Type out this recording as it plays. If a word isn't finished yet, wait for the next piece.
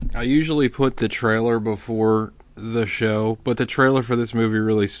I usually put the trailer before the show, but the trailer for this movie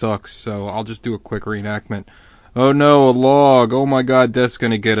really sucks, so I'll just do a quick reenactment. Oh no, a log. Oh my god, that's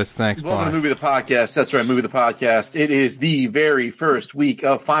gonna get us. Thanks, Welcome bye. to Movie the Podcast. That's right, Movie the Podcast. It is the very first week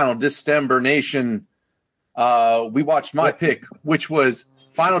of Final December Nation. We watched my pick, which was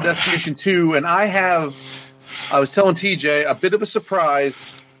Final Destination 2, and I was telling TJ, a bit of a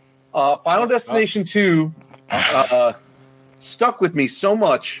surprise. Final Destination 2 stuck with me so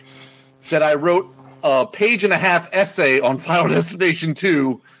much that I wrote a page-and-a-half essay on Final Destination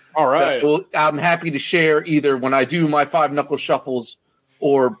 2. All right. I'm happy to share either when I do my five knuckle shuffles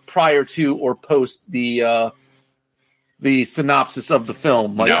or prior to or post the synopsis of the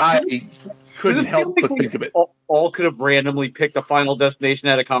film. I couldn't help but think of it. All could have randomly picked a Final Destination,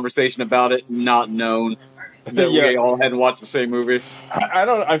 had a conversation about it, not known that we all had watched the same movie.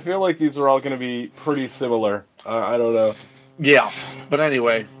 I feel like these are all going to be pretty similar. I don't know. Yeah, but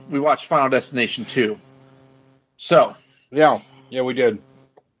anyway, we watched Final Destination 2. So. Yeah, we did.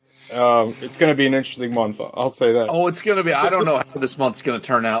 It's going to be an interesting month. I'll say that. Oh, it's going to be. I don't know how this month's going to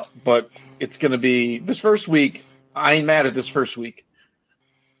turn out, but it's going to be this first week. I ain't mad at this first week.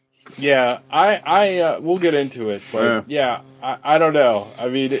 Yeah, I we'll get into it, but I don't know. I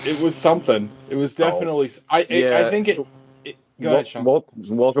mean, it was something. It was definitely. I think it. Go ahead, Sean.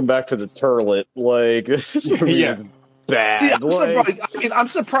 Welcome back to the Turlet. Like this movie is bad. See, I'm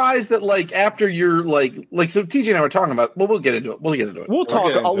surprised that after you're so TJ and I were talking about. Well, we'll get into it. We'll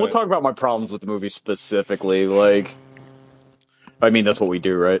talk about my problems with the movie specifically. I mean, that's what we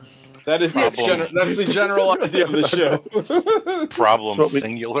do, right? That is that's the general idea of the show. Problem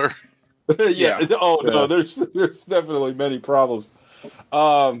singular. Yeah. Oh no, there's definitely many problems.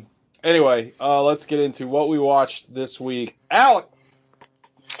 Anyway, let's get into what we watched this week. Alec.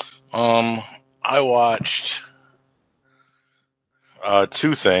 I watched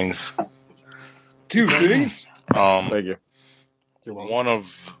two things. Thank you. One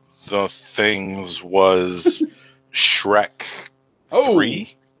of the things was Shrek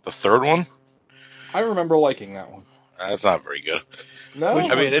 3, the third one. I remember liking that one. That's not very good. No,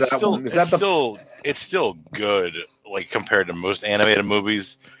 I mean it's still good, compared to most animated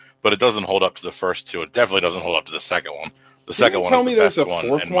movies, but it doesn't hold up to the first two. It definitely doesn't hold up to the second one. The second one is the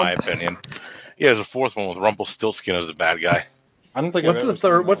best one, in my opinion. Yeah, there's a fourth one with Rumpelstiltskin as the bad guy. I don't think. What's the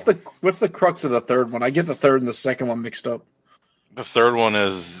third? What's the crux of the third one? I get the third and the second one mixed up. The third one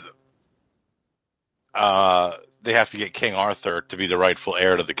is they have to get King Arthur to be the rightful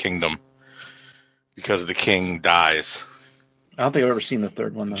heir to the kingdom because the king dies. I don't think I've ever seen the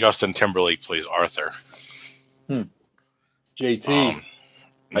third one, though. Justin Timberlake plays Arthur. JT.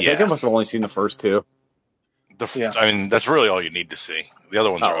 I think I must have only seen the first two. I mean, that's really all you need to see. The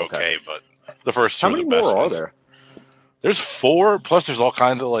other ones are okay, but the first two How are the many best more ones. are there? There's 4, plus there's all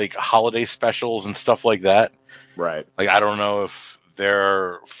kinds of holiday specials and stuff like that. Right. I don't know if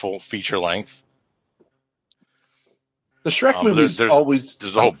they're full feature length. The Shrek movies always...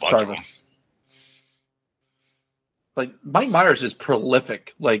 There's a whole bunch of them. Mike Myers is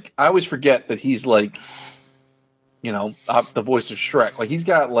prolific. I always forget that he's the voice of Shrek. He's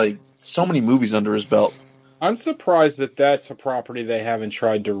got so many movies under his belt. I'm surprised that that's a property they haven't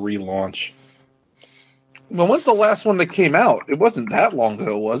tried to relaunch. Well, when's the last one that came out? It wasn't that long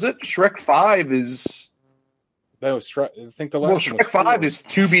ago, was it? Shrek 5 is... That was Shrek. I think the last one was Shrek 5 is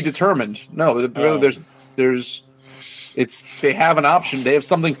to be determined. No, there's... They have an option. They have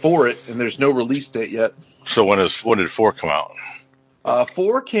something for it, and there's no release date yet. So when did 4 come out?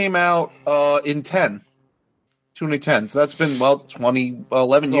 4 came out in 2010. So that's been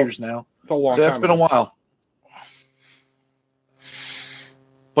 11 years now. It's a long time. So that's been a while.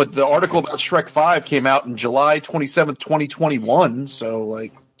 But the article about Shrek 5 came out in July 27th, 2021. So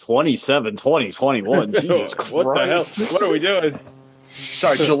 2021. Jesus Christ. What the hell? What are we doing?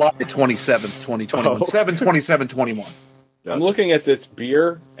 Sorry, July 27th, 2021. 7/27/21. I'm looking at this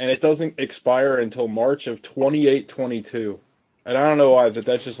beer, and it doesn't expire until March of 28/22. And I don't know why, but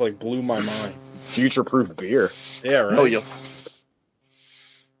that just blew my mind. Future-proof beer. Yeah, right. Oh, yeah.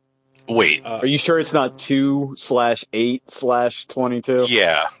 Wait. Are you sure it's not 2/8/22?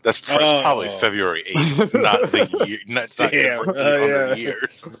 Yeah, that's probably February 8th, not the year. Not for 800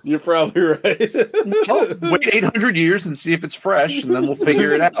 years. You're probably right. Wait 800 years and see if it's fresh, and then we'll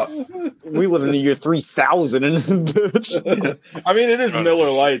figure it out. We live in the year 3000 in this bitch. I mean, it is Miller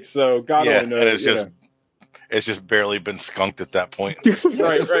Lite, so God only knows. It's just barely been skunked at that point.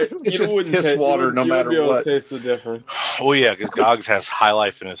 Right. It's just piss water no matter what. Taste the difference. Well, yeah, because Gogs has High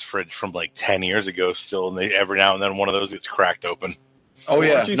Life in his fridge from 10 years ago still, and every now and then one of those gets cracked open. Oh,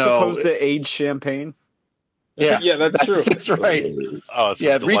 yeah. Aren't you supposed to age champagne? Yeah, yeah, that's true. That's right. Oh, it's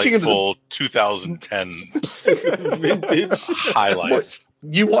a delightful 2010 vintage highlight.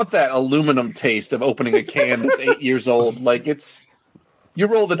 You want that aluminum taste of opening a can that's 8 years old. Like you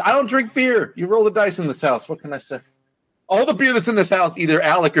roll the. I don't drink beer. You roll the dice in this house. What can I say? All the beer that's in this house, either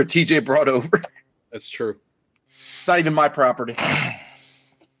Alec or TJ brought over. That's true. It's not even my property. The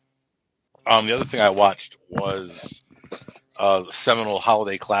other thing I watched was the seminal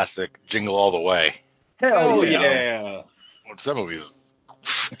holiday classic, Jingle All the Way. Hell yeah. Which that movie's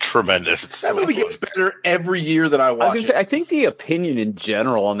tremendous. It's that movie gets better every year that I watch. I was gonna say, I think the opinion in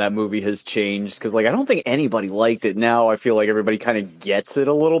general on that movie has changed because, like, I don't think anybody liked it. Now I feel like everybody kind of gets it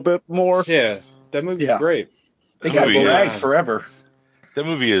a little bit more. Yeah, that movie's great. They got dragged forever. That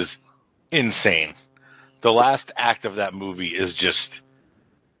movie is insane. The last act of that movie is just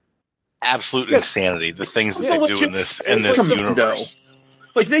absolute insanity. The things that they do in this universe.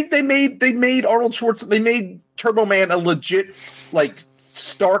 Like they made Arnold Schwarzenegger. They made Turbo Man a legit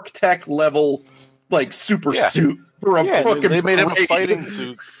Stark Tech level super suit for a fucking. They made him a fighting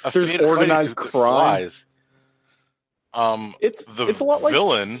suit. There's organized crime. It's a lot like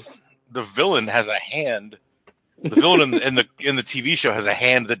villain. The villain has a hand. The villain in the TV show has a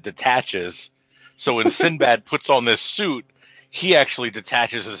hand that detaches. So when Sinbad puts on this suit, he actually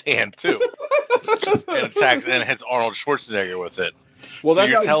detaches his hand too, and attacks and hits Arnold Schwarzenegger with it. Well, so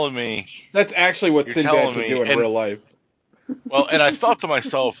you're telling me that's actually what Sinbad would do in real life. Well, and I thought to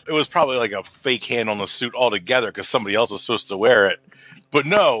myself, it was probably like a fake hand on the suit altogether because somebody else was supposed to wear it. But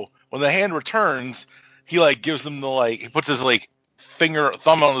no, when the hand returns, he gives them he puts his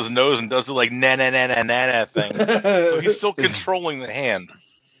thumb on his nose and does the na na na na na thing. So he's still controlling the hand.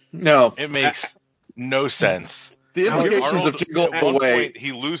 No, it makes no sense. The implications of Jingle All the Way.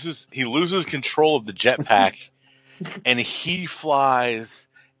 He loses control of the jetpack, and he flies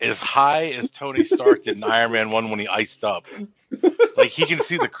as high as Tony Stark did in Iron Man 1 when he iced up. He can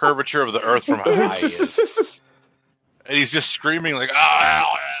see the curvature of the Earth from how high he is. And he's just screaming What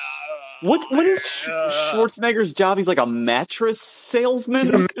is Schwarzenegger's job? He's like a mattress salesman?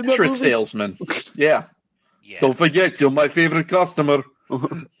 He's a mattress salesman. Yeah. Don't forget, you're my favorite customer.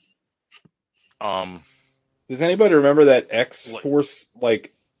 Does anybody remember that X-Force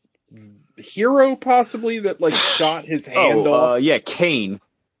hero possibly that shot his hand off? Yeah, Kane.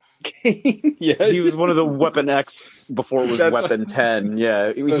 Kane. Yeah, he was one of the Weapon X before it was Weapon 10.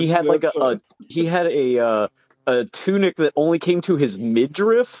 Yeah, he had a tunic that only came to his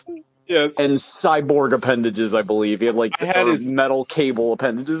midriff. Yes, and cyborg appendages. I believe he had his metal cable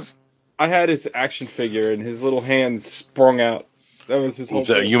appendages. I had his action figure, and his little hands sprung out. That was his whole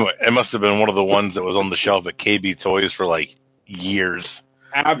thing. It must have been one of the ones that was on the shelf at KB Toys for years.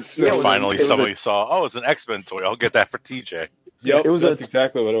 Absolutely. And finally, somebody saw, oh, it's an X-Men toy. I'll get that for TJ. Yep, that's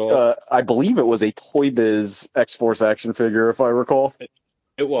exactly what it was. I believe it was a Toy Biz X-Force action figure, if I recall.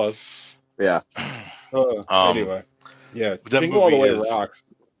 It was. Yeah. Anyway. Yeah, Jingle All the Way rocks.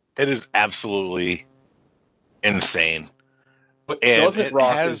 It is absolutely insane. But doesn't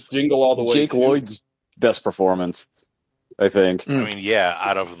rock is Jingle All the Way. Jake Lloyd's best performance, I think. I mean, yeah,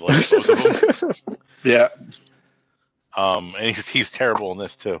 out of both of them. Yeah. And he's terrible in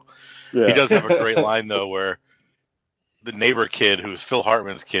this too. Yeah. He does have a great line though, where the neighbor kid, who's Phil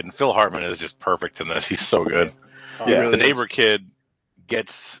Hartman's kid, and Phil Hartman is just perfect in this. He's so good. Yeah, really the neighbor kid get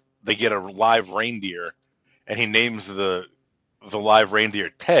a live reindeer, and he names the live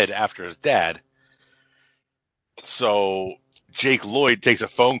reindeer Ted after his dad. So Jake Lloyd takes a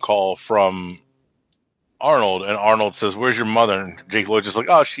phone call from Arnold, and Arnold says, "Where's your mother?" And Jake Lloyd just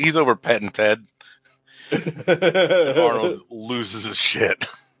oh, she's over petting Ted. And Arnold loses his shit.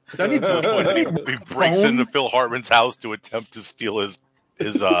 He breaks into Phil Hartman's house to attempt to steal his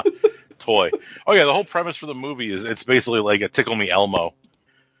toy. Oh yeah, the whole premise for the movie is it's basically like a Tickle Me Elmo.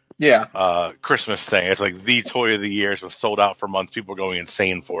 Yeah. Christmas thing. It's like the toy of the year. So sold out for months. People are going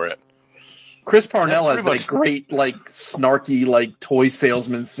insane for it. Chris Parnell has great snarky toy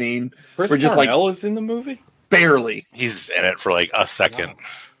salesman scene. Chris Parnell is in the movie? Barely. He's in it for a second.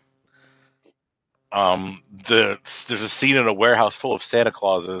 There's a scene in a warehouse full of Santa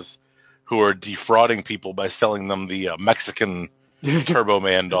Clauses who are defrauding people by selling them the Mexican Turbo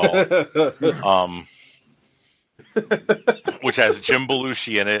Man doll, which has Jim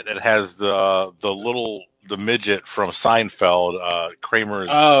Belushi in it. It has the midget from Seinfeld, Kramer's.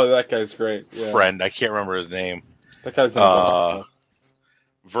 Oh, that guy's great. Yeah. Friend. I can't remember his name. That guy's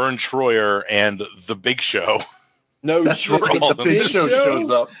Vern Troyer and The Big Show. No, that's right. The Big Show shows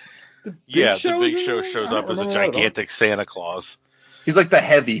up. The Big Show shows up as a gigantic Santa Claus. He's like the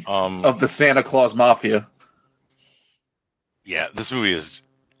heavy of the Santa Claus Mafia. Yeah, this movie is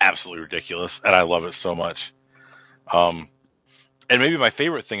absolutely ridiculous, and I love it so much. And maybe my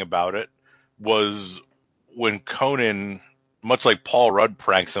favorite thing about it was when Conan, much like Paul Rudd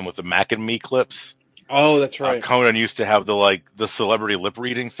pranks him with the Mac and Me clips. Oh, that's right. Conan used to have the celebrity lip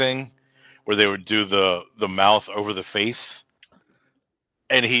reading thing where they would do the mouth over the face.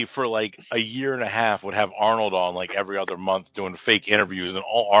 And he, for like a year and a half, would have Arnold on like every other month doing fake interviews, and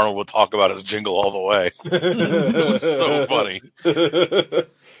all Arnold would talk about is Jingle All the Way. It was so funny.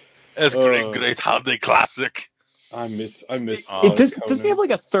 That's great holiday classic. I miss. Does he have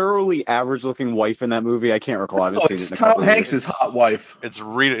like a thoroughly average looking wife in that movie? I can't recall. I haven't seen it in a couple Tom Hanks' hot wife. It's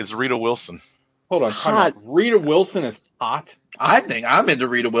Rita Wilson. Hold on, hot. Rita Wilson is hot. I think I'm into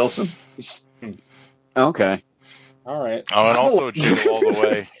Rita Wilson. Okay. All right. Oh, and also Jingle All the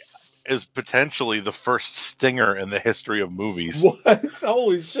Way is potentially the first stinger in the history of movies. What?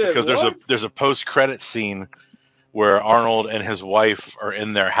 Holy shit! Because there's a post-credit scene where Arnold and his wife are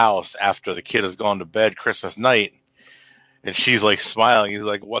in their house after the kid has gone to bed Christmas night, and she's like smiling. He's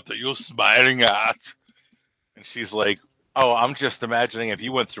like, "What are you smiling at?" And she's like, "Oh, I'm just imagining if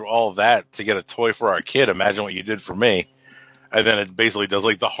you went through all of that to get a toy for our kid, imagine what you did for me." And then it basically does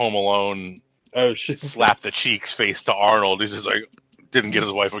like the Home Alone. Oh shit! Slap the cheeks face to Arnold. He's just like, didn't get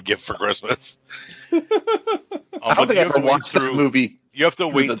his wife a gift for Christmas. I don't think I ever watched that movie. You have to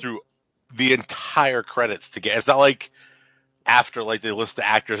wait through the entire credits to get. It's not like after like they list the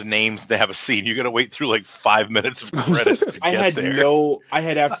actors' names, they have a scene. You got to wait through like 5 minutes of credits. I had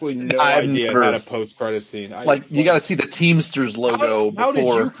absolutely no idea how to post-credit scene. You got to see the Teamsters logo. How did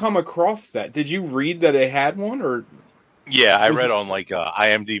you come across that? Did you read that it had one or? Yeah, I read on like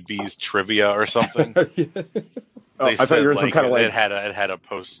IMDb's trivia or something. I thought you were in some kind of like it had a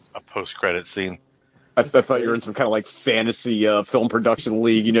post credit scene. I thought you were in some kind of like fantasy film production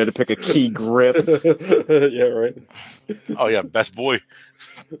league, to pick a key grip. Yeah, right. Oh yeah, best boy.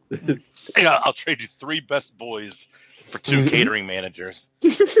 Yeah, I'll trade you 3 best boys for 2 catering managers.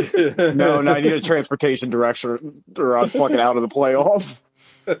 No, I need a transportation director, or I'm fucking out of the playoffs.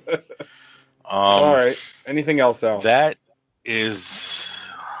 All right. Anything else, Al? That is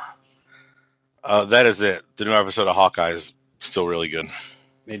it. The new episode of Hawkeye is still really good.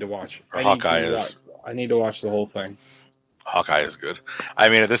 Need to watch. I need to watch the whole thing. Hawkeye is good. I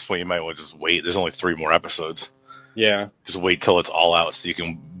mean, at this point, you might want to just wait. There's only 3 more episodes. Yeah. Just wait till it's all out so you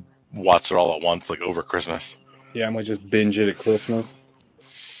can watch it all at once, like over Christmas. Yeah, I might just binge it at Christmas.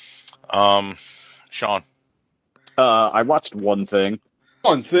 Sean. I watched one thing.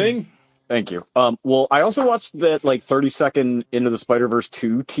 One thing? Thank you. Well, I also watched that 30-second Into the Spider-Verse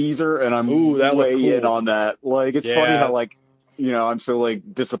 2 teaser, and I'm way in on that. Like, it's funny how I'm so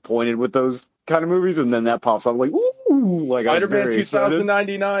disappointed with those kind of movies, and then that pops up like, ooh, Spider-Man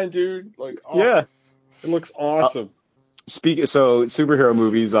 2099, dude. Yeah, it looks awesome. So superhero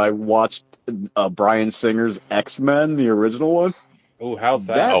movies, I watched Bryan Singer's X-Men, the original one. Oh, how's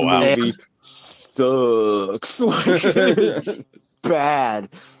that? That movie sucks. It is bad.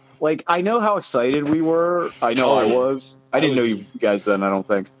 I know how excited we were. I know I was. I didn't know you guys then, I don't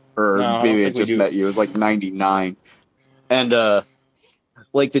think. Or maybe I just met you. It was 99. And, the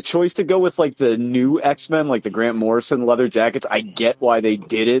choice to go with, the new X-Men, the Grant Morrison leather jackets, I get why they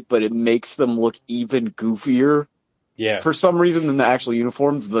did it, but it makes them look even goofier. Yeah. For some reason than the actual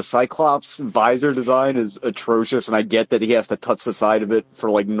uniforms. The Cyclops visor design is atrocious, and I get that he has to touch the side of it for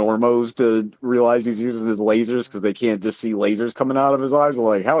normos to realize he's using his lasers, because they can't just see lasers coming out of his eyes.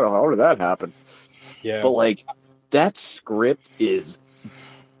 But how did that happen? Yeah. But that script is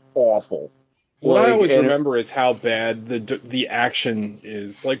awful. What I always remember is how bad the action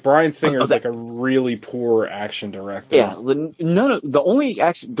is. Bryan Singer's a really poor action director. Yeah, the only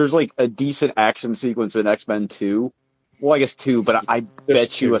action, there's a decent action sequence in X-Men 2. Well, I guess 2, but I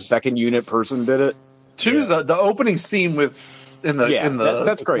bet you a second unit person did it. 2 is the opening scene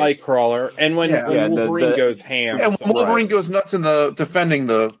that's great. Nightcrawler, and when Wolverine goes ham. And when Wolverine goes nuts in defending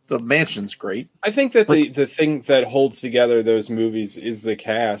the mansion's great. I think that the thing that holds together those movies is the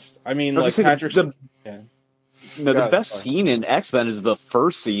cast. I mean, Patrick. The best scene in X-Men is the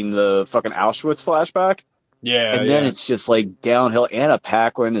first scene, the fucking Auschwitz flashback. Yeah, and then it's just downhill. Anna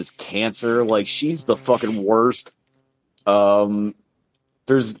Paquin is cancer. She's the fucking worst.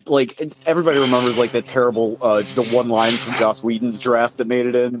 There's everybody remembers the terrible the one line from Joss Whedon's draft that made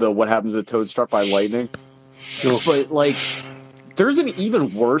it in, the what happens to Toad struck by lightning. But there's an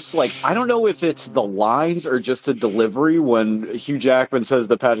even worse, I don't know if it's the lines or just the delivery when Hugh Jackman says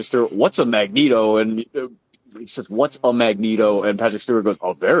to Patrick Stewart, "What's a Magneto?" and he says, "What's a Magneto?" and Patrick Stewart goes,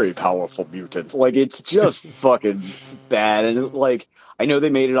 "A very powerful mutant." It's just fucking bad. And I know they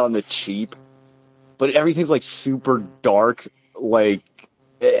made it on the cheap, but everything's super dark.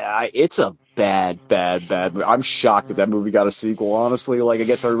 It's a bad. I'm shocked that movie got a sequel, honestly. Like, I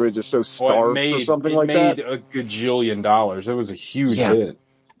guess everybody just so starved for something like that. It made a gajillion dollars. It was a huge hit.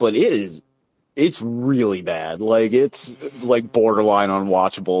 But it's really bad. Like, it's like borderline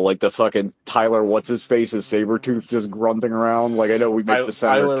unwatchable. Like the fucking Tyler what's-his-face is Sabretooth just grunting around. Like, I know we make the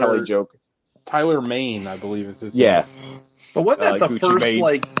Senator Kelly joke. Tyler Mane, I believe is his name. But wasn't that the first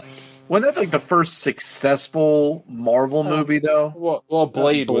Mane. Wasn't that like the first successful Marvel movie though? Well,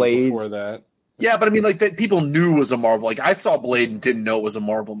 Blade was before that. Yeah, but I mean, like that people knew was a Marvel. Like I saw Blade and didn't know it was a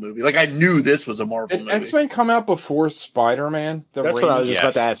Marvel movie. Like I knew this was a Marvel movie. Did X-Men come out before Spider-Man? That's what I was just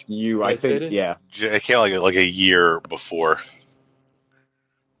about to ask you. I think, it came like a year before.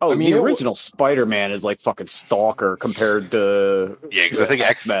 Oh, I mean, the original Spider-Man is like fucking Stalker compared to because I think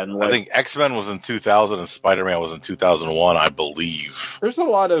X-Men. I think X-Men was in 2000 and Spider-Man was in 2001, I believe. There's a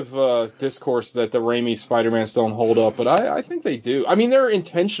lot of discourse that the Raimi Spider-Mans don't hold up, but I think they do. I mean, they're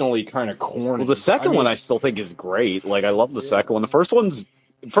intentionally kind of corny. Well, the second one I still think is great. Like, I love the second one. The first one,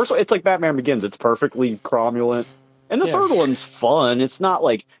 it's like Batman Begins. It's perfectly cromulent, and the third one's fun. It's not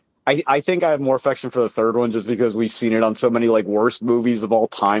like. I think I have more affection for the third one just because we've seen it on so many like worst movies of all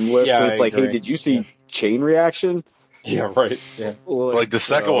time lists. And it's like, hey, did you see Chain Reaction? Yeah, right. Yeah. Like the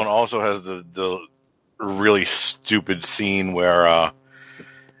second one also has the really stupid scene where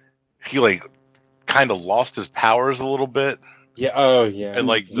he like kind of lost his powers a little bit. Yeah. Oh yeah. And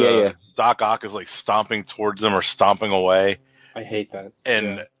like Doc Ock is like stomping towards him or stomping away. I hate that.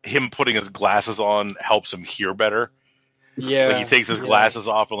 And him putting his glasses on helps him hear better. Yeah, like he takes his glasses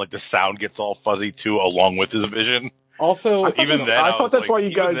off and like the sound gets all fuzzy too, along with his vision. Also, I thought that's why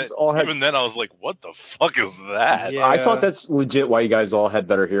you guys all had. Even then, I was like, "What the fuck is that?" Yeah. I thought that's legit why you guys all had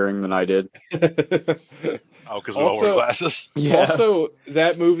better hearing than I did. Because we all wear glasses. Yeah. Also,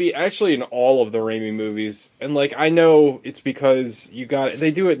 that movie, actually, in all of the Raimi movies, and like I know it's because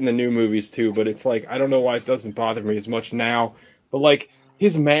they do it in the new movies too, but it's like I don't know why it doesn't bother me as much now. But like.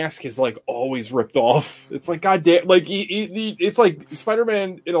 His mask is like always ripped off. It's like goddamn, like it's like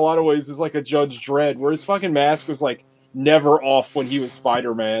Spider-Man in a lot of ways is like a Judge Dredd, where his fucking mask was like never off when he was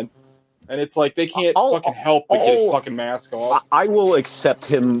Spider-Man, and it's like they can't fucking help but get his fucking mask off. I will accept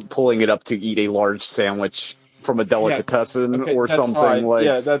him pulling it up to eat a large sandwich from a delicatessen or something fine. like.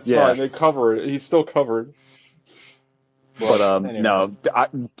 Yeah, that's fine. They cover it. He's still covered. But anyway. No, I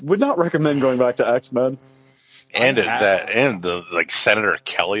would not recommend going back to X-Men. And the like Senator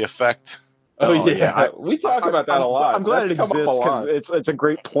Kelly effect. Oh yeah, we talk about that a lot. I'm glad it exists because it's a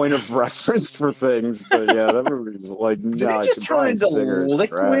great point of reference for things. But yeah, that movie's like, did he just turn into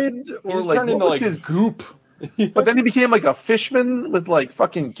liquid or like turned into like his goop? But then he became like a fishman with like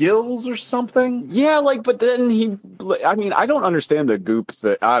fucking gills or something. Yeah, like, but then I mean, I don't understand the goop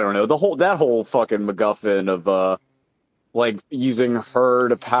that I don't know that whole fucking MacGuffin of like using her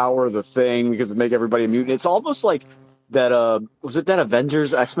to power the thing because it make everybody a mutant. It's almost like that. Was it that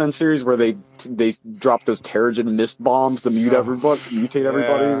Avengers X-Men series where they dropped those Terrigen mist bombs to mutate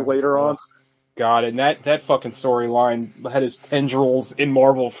everybody later on? God, and that fucking storyline had his tendrils in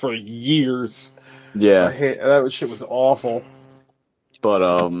Marvel for years. Yeah, that shit was awful.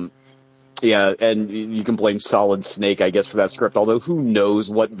 But yeah, and you can blame Solid Snake, I guess, for that script. Although, who knows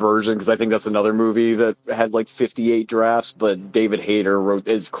what version? Because I think that's another movie that had like 58 drafts. But David Hayter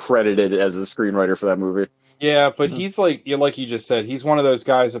is credited as the screenwriter for that movie. Yeah, but he's like you just said, he's one of those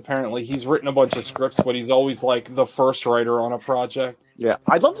guys. Apparently, he's written a bunch of scripts, but he's always like the first writer on a project. Yeah,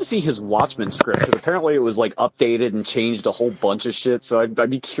 I'd love to see his Watchmen script because apparently it was like updated and changed a whole bunch of shit. So I'd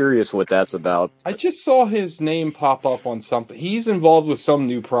be curious what that's about. I just saw his name pop up on something. He's involved with some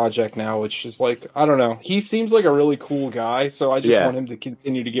new project now, which is like I don't know. He seems like a really cool guy, so I just want him to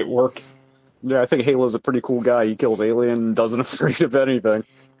continue to get work. Yeah, I think Halo's a pretty cool guy. He kills alien and doesn't afraid of anything.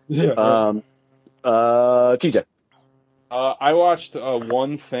 Yeah. TJ. I watched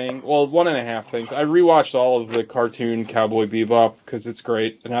one and a half things. I rewatched all of the cartoon Cowboy Bebop because it's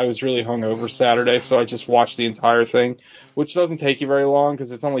great, and I was really hungover Saturday, so I just watched the entire thing, which doesn't take you very long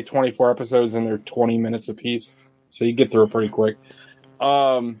because it's only 24 episodes and they're 20 minutes apiece, so you get through it pretty quick.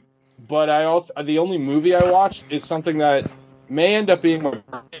 But the only movie I watched is something that may end up being my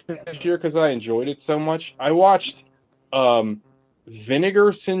this year because I enjoyed it so much. I watched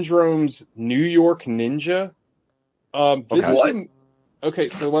Vinegar Syndrome's New York Ninja. Okay,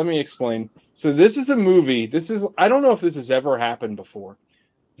 so let me explain. So this is a movie. I don't know if this has ever happened before.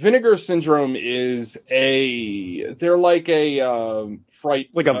 Vinegar Syndrome is they're like a fright,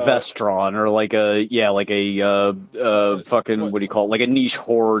 like a Vestron or like a fucking what do you call it? Like a niche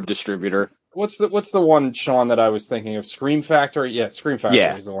horror distributor. What's the one, Sean, that I was thinking of? Scream Factory? Yeah, Scream Factory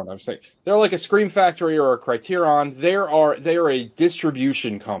is the one I was thinking. They're like a Scream Factory or a Criterion. They are a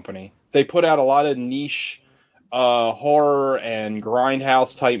distribution company. They put out a lot of niche horror and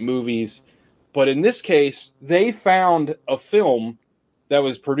grindhouse type movies. But in this case, they found a film that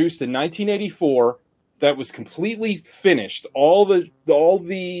was produced in 1984 that was completely finished. All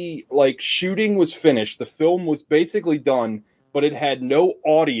the like shooting was finished. The film was basically done, but it had no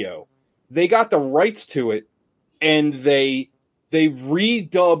audio. They got the rights to it, and they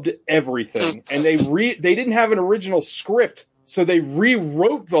redubbed everything, and they didn't have an original script, so they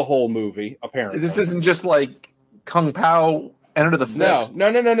rewrote the whole movie. Apparently, this isn't just like Kung Pao Enter the Fist.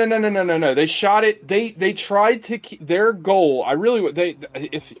 No. They shot it. They tried to keep their goal.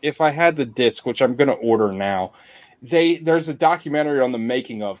 If I had the disc, which I'm going to order now, there's a documentary on the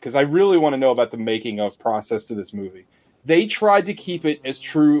making of, because I really want to know about the making of process to this movie. They tried to keep it as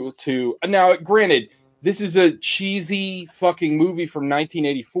true to, now granted, this is a cheesy fucking movie from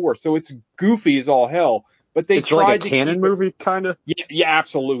 1984, so it's goofy as all hell. But they tried like a to canon keep movie, kind of. Yeah,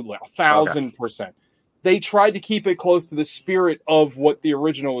 absolutely, 1,000%. They tried to keep it close to the spirit of what the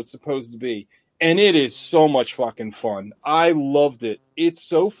original was supposed to be, and it is so much fucking fun. I loved it. It's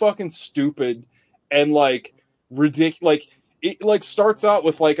so fucking stupid and like ridiculous. Like it like starts out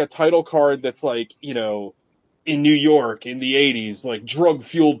with like a title card that's like, you know, in New York in the 80s, like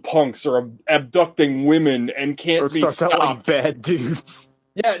drug-fueled punks are abducting women and can't be stopped. Starts out like Bad Dudes.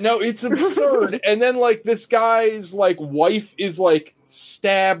 Yeah, no, it's absurd. And then like this guy's like wife is like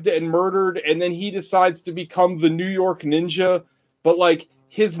stabbed and murdered, and then he decides to become the New York Ninja, but like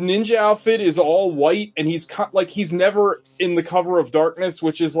his ninja outfit is all white, and he's he's never in the cover of darkness,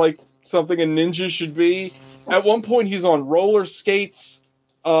 which is like something a ninja should be. At one point he's on roller skates.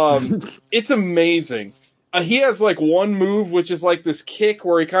 It's amazing. He has like one move, which is like this kick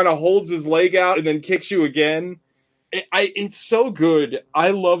where he kind of holds his leg out and then kicks you again. It's so good.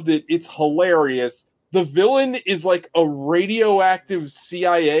 I loved it. It's hilarious. The villain is like a radioactive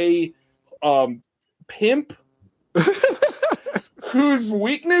CIA pimp whose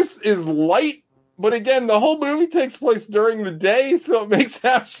weakness is light. But again, the whole movie takes place during the day, so it makes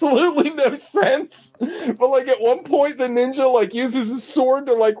absolutely no sense. But like at one point, the ninja like uses his sword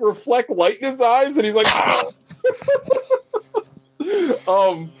to like reflect light in his eyes, and he's like,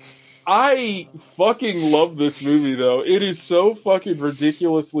 I fucking love this movie though. It is so fucking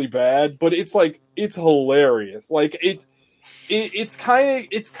ridiculously bad, but it's like it's hilarious. Like it's kind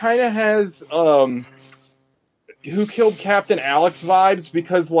of has Who Killed Captain Alex vibes,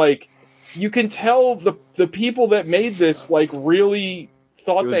 because like you can tell the people that made this like really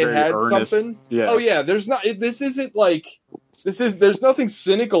thought they had earnest. Something. Yeah. Oh yeah, there's nothing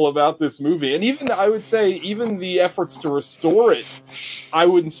cynical about this movie. And even, I would say, even the efforts to restore it, I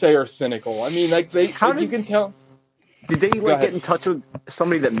wouldn't say are cynical. I mean, like you can tell. Did they get in touch with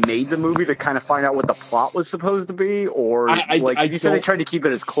somebody that made the movie to kind of find out what the plot was supposed to be, or you said they tried to keep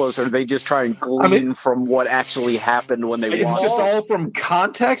it as close, or they just try and glean from what actually happened when they watched? It's just all from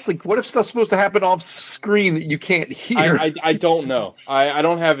context. Like, what if stuff's supposed to happen off screen that you can't hear? I don't know. I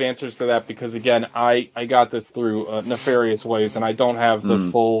don't have answers to that, because again, I got this through nefarious ways, and I don't have the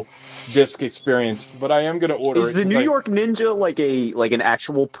full disc experience, but I am going to order it. Is the New York Ninja like an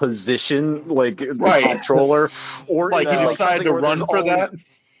actual position, like controller, or like he decided to run for that?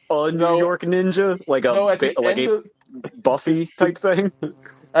 A New York Ninja, like a Buffy type thing.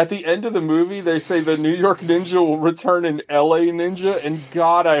 At the end of the movie, they say the New York Ninja will return in LA Ninja, and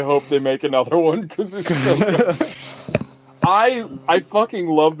God, I hope they make another one, because it's so good. I fucking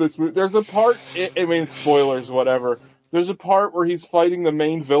love this movie. There's a part, I mean, spoilers, whatever. There's a part where he's fighting the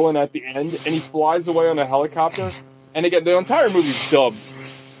main villain at the end, and he flies away on a helicopter. And again, the entire movie's dubbed.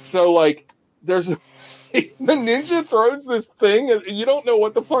 So, like, the ninja throws this thing, and you don't know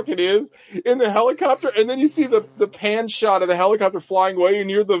what the fuck it is, in the helicopter, and then you see the pan shot of the helicopter flying away, and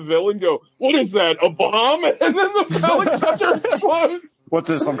you're the villain go, "What is that, a bomb?" And then the helicopter explodes. What's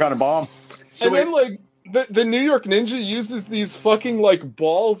this, some kind of bomb? Then, like, the New York Ninja uses these fucking, like,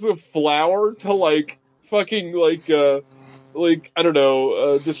 balls of flour to, like, fucking I don't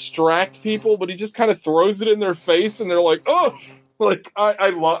know, distract people, but he just kind of throws it in their face, and they're like, "Oh!" Like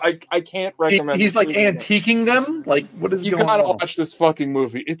I can't recommend. He's like antiquing them. Like, what is you going on? You gotta watch this fucking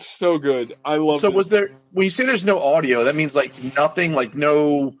movie. It's so good. I love. So was there? When you say there's no audio, that means like nothing, like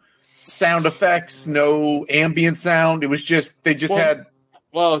no sound effects, no ambient sound. It was just they just had.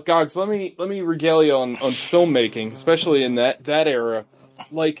 Well, Gogs, let me regale you on filmmaking, especially in that era.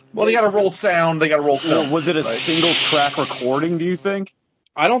 Like, well, they got to roll sound, they got to roll film. Was it a single track recording, do you think?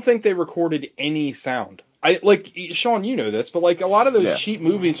 I don't think they recorded any sound. Sean, you know this, but like a lot of those cheap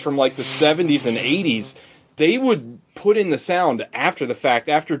movies from like the 70s and 80s, they would put in the sound after the fact,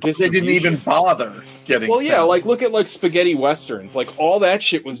 after distribution. They didn't even bother getting Well, yeah, sound. like, look at, like, spaghetti westerns. Like, all that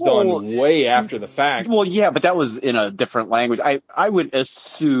shit was done way after the fact. Well, yeah, but that was in a different language. I would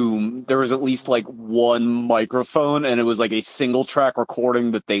assume there was at least, like, one microphone, and it was, like, a single-track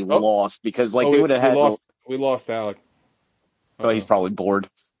recording that they lost, because, like, they would have had... We lost Alec. Oh, he's probably bored.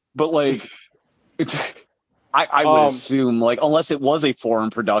 But, like... I would assume, like, unless it was a foreign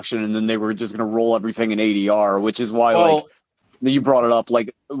production and then they were just going to roll everything in ADR, which is why, like, you brought it up,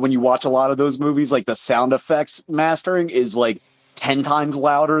 like, when you watch a lot of those movies, like, the sound effects mastering is, like, 10 times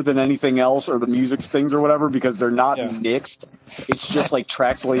louder than anything else, or the music stings or whatever, because they're not mixed. It's just, like,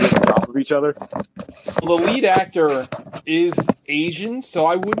 tracks laid on top of each other. Well, the lead actor is Asian, so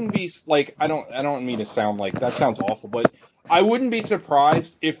I wouldn't be, like, I don't mean to sound like, that sounds awful, but I wouldn't be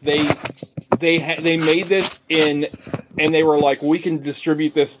surprised if they made this and they were like, we can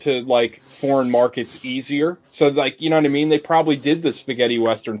distribute this to, like, foreign markets easier. So, like, you know what I mean? They probably did the spaghetti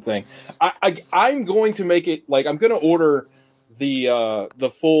western thing. I'm going to make it, like, I'm going to order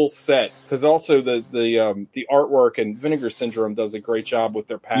the full set, because also the artwork, and Vinegar Syndrome does a great job with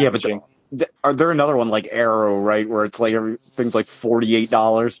their packaging. Yeah, but are there another one like Arrow, right, where it's like everything's like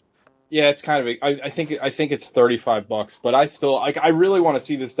 $48? Yeah, it's kind of. I think it's $35, but I still I really want to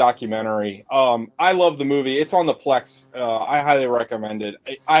see this documentary. I love the movie. It's on the Plex. I highly recommend it.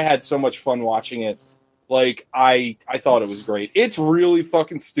 I had so much fun watching it. Like, I thought it was great. It's really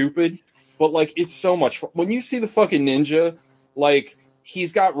fucking stupid, but, like, it's so much fun. When you see the fucking ninja, like,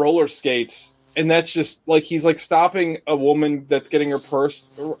 he's got roller skates, and that's just, like, he's, like, stopping a woman that's getting her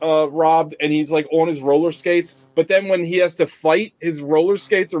purse robbed, and he's, like, on his roller skates. But then when he has to fight, his roller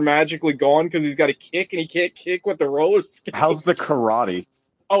skates are magically gone because he's got to kick, and he can't kick with the roller skates. How's the karate?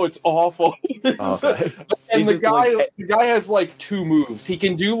 Oh, it's awful. Okay. And the guy has, like, 2 moves. He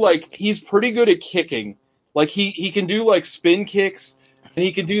can do, like, he's pretty good at kicking. Like, he can do, like, spin kicks, and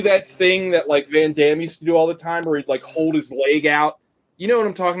he can do that thing that, like, Van Damme used to do all the time, where he'd, like, hold his leg out. You know what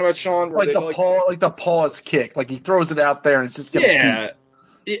I'm talking about, Sean? Like the pause kick. Like, he throws it out there and it's just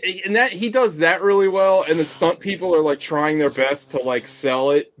and that he does that really well. And the stunt people are, like, trying their best to, like,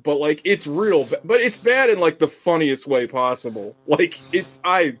 sell it, but, like, it's real, but it's bad in, like, the funniest way possible. Like,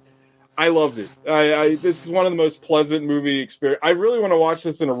 I loved it. This is one of the most pleasant movie experience. I really want to watch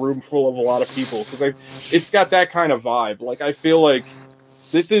this in a room full of a lot of people, because it's got that kind of vibe. Like, I feel like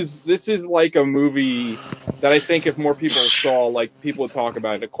this is like a movie that I think if more people saw, like, people would talk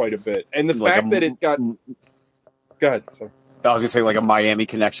about it quite a bit. And the fact that it got... Go ahead. Sorry. I was going to say, like, a Miami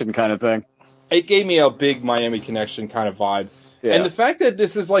Connection kind of thing. It gave me a big Miami Connection kind of vibe. Yeah. And the fact that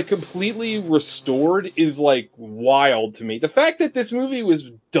this is, like, completely restored is, like, wild to me. The fact that this movie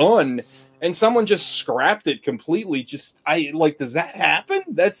was done and someone just scrapped it completely, does that happen?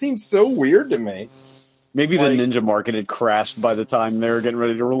 That seems so weird to me. Maybe the ninja market had crashed by the time they were getting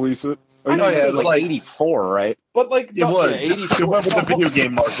ready to release it. I know, it was like 84, right? But, like, it was. 84. You remember the video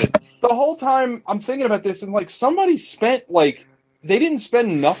game market. The whole time I'm thinking about this, and, like, somebody spent, like, they didn't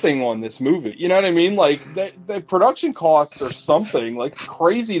spend nothing on this movie. You know what I mean? Like, the production costs or something. Like, it's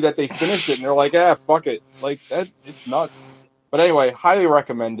crazy that they finished it and they're like, fuck it. Like, that, it's nuts. But anyway, highly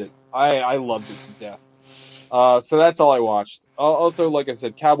recommend it. I loved it to death. So that's all I watched. Also, like I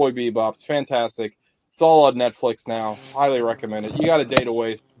said, Cowboy Bebop. It's fantastic. It's all on Netflix now. Highly recommend it. You got a day to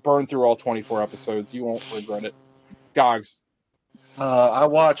waste. Burn through all 24 episodes. You won't regret it. Gogs. I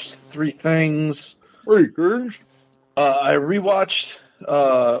watched 3 things. Pretty good. I rewatched.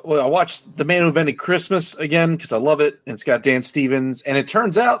 I watched The Man Who Invented Christmas again because I love it, and it's got Dan Stevens. And it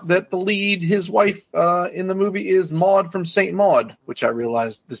turns out that the lead, his wife, in the movie is Maud from Saint Maud, which I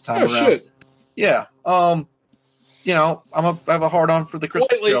realized this time around. Shit. Yeah. You know, I have a hard on for the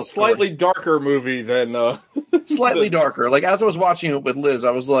Christmas Carol story. Slightly darker movie than slightly darker. Like, as I was watching it with Liz, I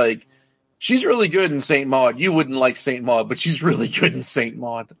was like, she's really good in Saint Maud. You wouldn't like Saint Maud, but she's really good in Saint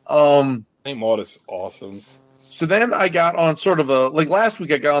Maud. Saint Maud is awesome. So then I got on sort of last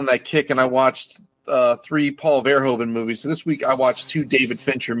week I got on that kick and I watched 3 Paul Verhoeven movies. So this week I watched 2 David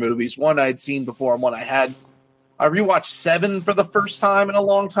Fincher movies. One I'd seen before and one I rewatched 7 for the first time in a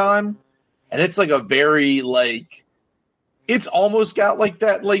long time. And it's like a very, like, it's almost got like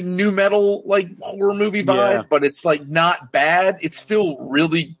that, like, new metal, like, horror movie vibe, but it's, like, not bad. It's still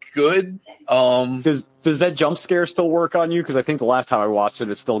really good. Does that jump scare still work on you? Because I think the last time I watched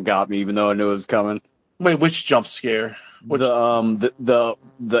it still got me, even though I knew it was coming. Wait, which jump scare? The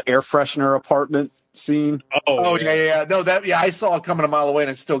air freshener apartment scene. Oh yeah. No, I saw it coming a mile away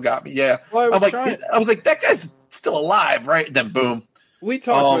and it still got me. Yeah. Well, I was like, that guy's still alive, right? And then boom. We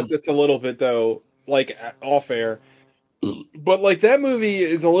talked about this a little bit though, like off air. But like that movie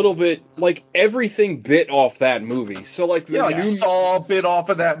is a little bit like everything bit off that movie. So like Saw bit off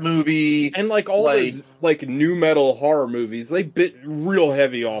of that movie, and like all those like new metal horror movies, they bit real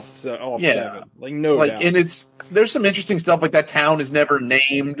heavy off Seven. Like no doubt. And there's some interesting stuff like that town is never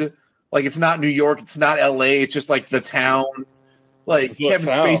named. Like it's not New York, it's not L.A. It's just like the town. Like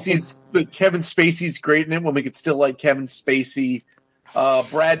Kevin Spacey's great in it when we could still like Kevin Spacey.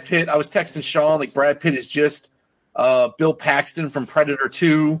 Brad Pitt. I was texting Sean like Brad Pitt is just Bill Paxton from Predator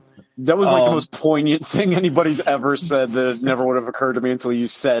 2. That was like the most poignant thing anybody's ever said that it never would have occurred to me until you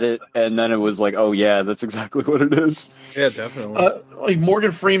said it, and then it was like, oh yeah, that's exactly what it is. Yeah, definitely. Like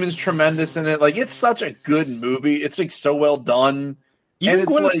Morgan Freeman's tremendous in it. Like it's such a good movie. It's like so well done. Even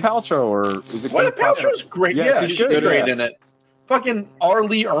Gwyneth Paltrow, or is it Gwyneth Paltrow's great? Yeah, she's great in it. Fucking R.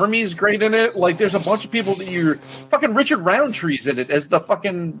 Lee Ermey's great in it. Like there's a bunch of people that fucking Richard Roundtree's in it as the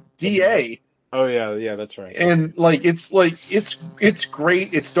fucking DA. Oh yeah, that's right. And it's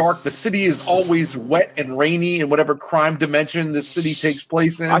great. It's dark. The city is always wet and rainy in whatever crime dimension this city takes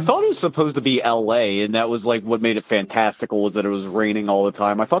place in. I thought it was supposed to be L.A., and that was like what made it fantastical was that it was raining all the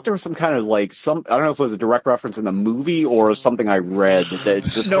time. I thought there was some kind of I don't know if it was a direct reference in the movie or something I read that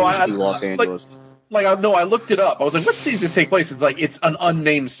it's supposed to be Los Angeles. I looked it up. I was like, what city does this take place? It's like it's an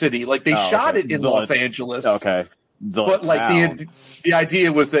unnamed city. Like they shot it in Los Angeles. Okay. But like the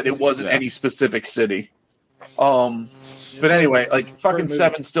idea was that it wasn't any specific city. But anyway, like fucking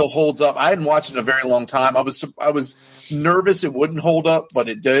Seven still holds up. I hadn't watched it in a very long time. I was nervous it wouldn't hold up, but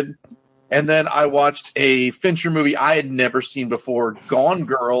it did. And then I watched a Fincher movie I had never seen before, Gone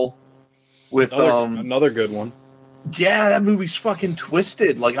Girl, with another good one. Yeah, that movie's fucking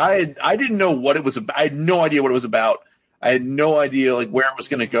twisted. Like I didn't know what it was about. I had no idea what it was about. I had no idea like where it was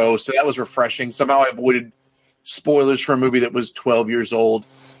going to go. So that was refreshing. Somehow I avoided spoilers for a movie that was 12 years old.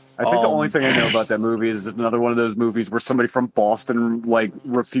 I think the only thing I know about that movie is another one of those movies where somebody from Boston like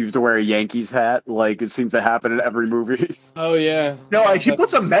refused to wear a Yankees hat. Like it seems to happen in every movie. Oh yeah. No, he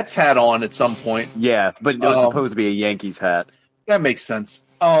puts a Mets hat on at some point. Yeah, but it was supposed to be a Yankees hat. That makes sense.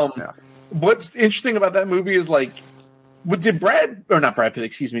 What's interesting about that movie is like, did Ben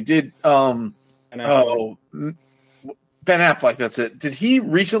Affleck, that's it. Did he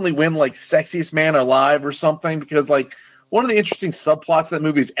recently win like Sexiest Man Alive or something? Because like one of the interesting subplots of that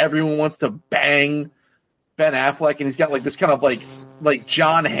movie is everyone wants to bang Ben Affleck, and he's got like this kind of like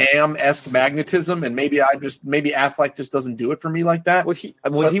John Hamm-esque magnetism, and maybe Affleck just doesn't do it for me like that. Was he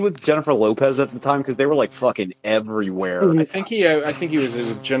with Jennifer Lopez at the time? Because they were like fucking everywhere. I think he was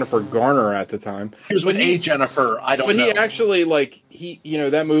with Jennifer Garner at the time. He was with Jennifer. I don't know. But he actually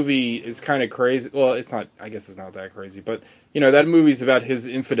that movie is kind of crazy. Well, it's not. I guess it's not that crazy, but that movie's about his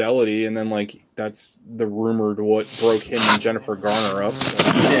infidelity, and then like that's the rumor to what broke him and Jennifer Garner up.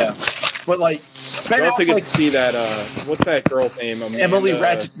 So. Yeah. But like, Ben also get to see that. What's that girl's name? Emily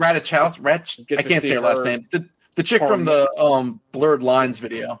Ratajkowski. I can't say her last name. The chick from the Blurred Lines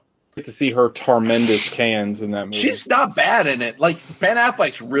video. Get to see her tremendous cans in that movie. She's not bad in it. Like Ben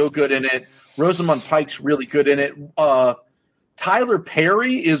Affleck's real good in it. Rosamund Pike's really good in it. Tyler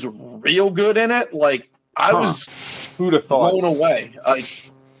Perry is real good in it. Like I was who'd have thought blown away.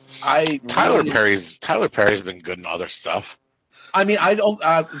 Tyler Perry's been good in other stuff. I mean, I don't.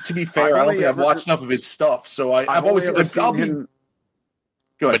 To be fair, I don't think I've watched enough of his stuff, so I've always seen him.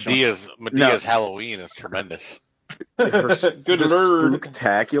 Go ahead, Medea's Halloween is tremendous. Good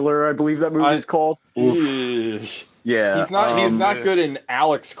Spooktacular, I believe that movie is called. Yeah, he's not good in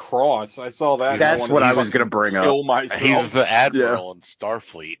Alex Cross. I saw that. That's what I was going to bring up. He's the admiral in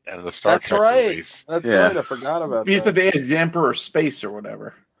Starfleet and the Star Trek movies. That's right. I forgot about that. He's the Emperor of Space or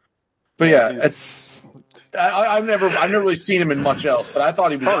whatever. But yeah, it's. I've never really seen him in much else, but I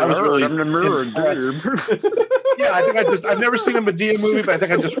thought he was. I was really impressed. Yeah, I've never seen a Medea movie, but I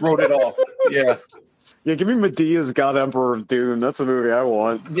think I just wrote it off. Yeah. Yeah, give me Medea's God Emperor of Doom. That's the movie I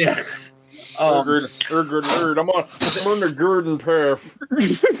want. Yeah. I'm on the Gordon path.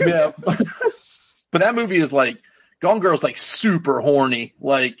 Yeah. But that movie is like Gone Girl's like super horny.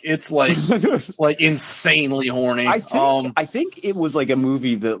 Like it's like insanely horny. I think it was like a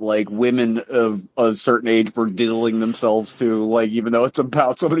movie that like women of a certain age were diddling themselves to, like even though it's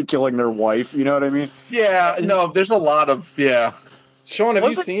about somebody killing their wife, you know what I mean? Yeah, no, there's a lot of Sean, have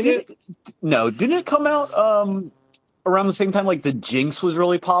you seen it? No, didn't it come out around the same time like The Jinx was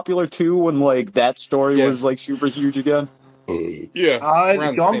really popular too, when like that story was like super huge again? Yeah.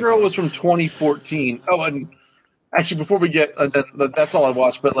 Gone Girl was from 2014. Oh, and actually, before we get, that's all I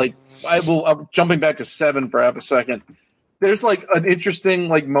watched. But like, I'm jumping back to 7 for half a second. There's like an interesting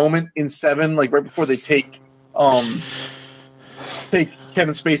like moment in 7, like right before they take Kevin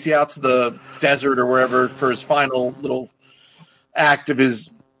Spacey out to the desert or wherever for his final little act of his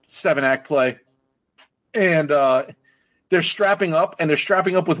 7-act play. And they're strapping up, and they're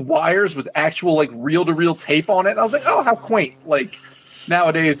strapping up with wires with actual, like, reel-to-reel tape on it. And I was like, oh, how quaint. Like,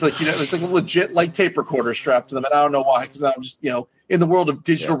 nowadays, like, it's like a legit, like, tape recorder strapped to them. And I don't know why, because I'm just, in the world of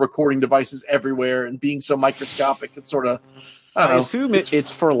digital recording devices everywhere and being so microscopic, it's sort of, I assume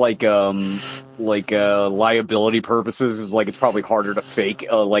it's for liability purposes. Is like it's probably harder to fake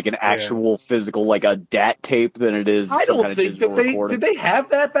like an actual physical like a DAT tape than it is. I don't think that did they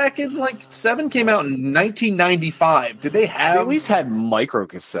have that back in like 7 came out in 1995. Did they have? They at least had micro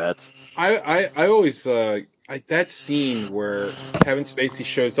cassettes. I always that scene where Kevin Spacey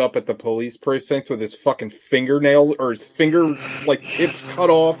shows up at the police precinct with his fucking fingernails or his finger like tips cut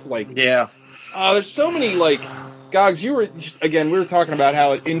off. Like there's so many like. Gogs, we were talking about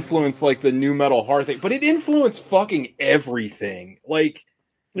how it influenced, like, the new metal hard thing, but it influenced fucking everything. Like,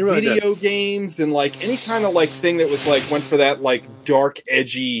 really video games and, like, any kind of, like, thing that was, like, went for that, like, dark,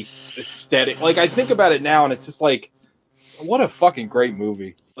 edgy aesthetic. Like, I think about it now, and it's just, like, what a fucking great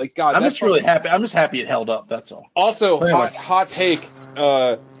movie. Like, God, I'm just really happy. I'm just happy it held up, that's all. Also, hot take,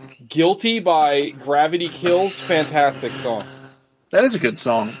 Guilty by Gravity Kills, fantastic song. That is a good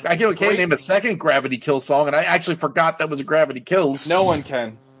song. I can't name a second Gravity Kills song, and I actually forgot that was a Gravity Kills. No one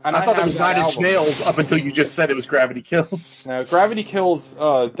can. And I thought that was 9 Inch Nails up until you just said it was Gravity Kills. No, Gravity Kills,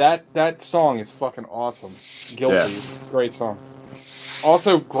 that song is fucking awesome. Guilty. Great song.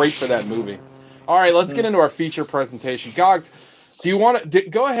 Also great for that movie. All right, let's get into our feature presentation. Gogs, do you want to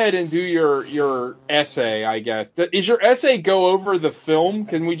go ahead and do your essay, I guess? Is your essay go over the film?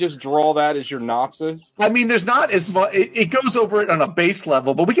 Can we just draw that as your synopsis? I mean, there's not as much. It goes over it on a base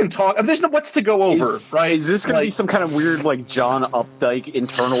level, but we can talk. I mean, there's no what's to go over, right? Is this going to be some kind of weird, like, John Updike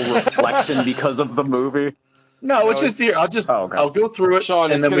internal reflection because of the movie? No, it's just here. I'll go through it.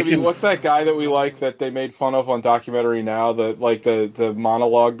 Sean, and then we can. What's that guy that we like that they made fun of on Documentary Now? The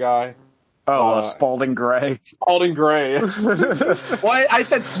monologue guy. Spalding Gray. Spalding Gray. Well, I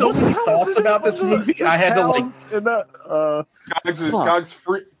said so many thoughts about this movie. I had to like.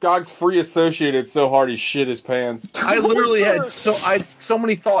 Gog's free associated so hard he shit his pants. I literally had so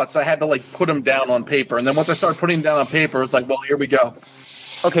many thoughts. I had to like put them down on paper, and then once I started putting them down on paper, it's like, well, here we go.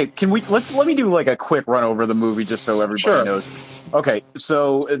 Okay, let me do like a quick run over the movie just so everybody knows. Okay,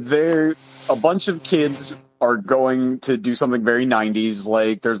 so a bunch of kids are going to do something very 90s.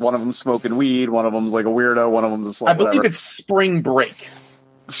 Like, there's one of them smoking weed, one of them's like a weirdo, one of them's just like, I believe it's spring break.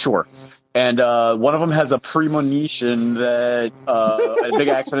 Sure. And one of them has a premonition that a big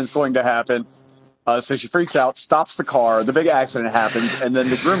accident's going to happen. So she freaks out, stops the car, the big accident happens, and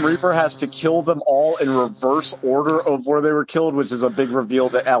then the Grim Reaper has to kill them all in reverse order of where they were killed, which is a big reveal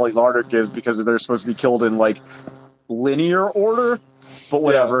that Ali Larder gives because they're supposed to be killed in, like, linear order, but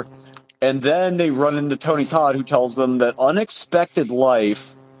whatever. Yeah. And then they run into Tony Todd, who tells them that unexpected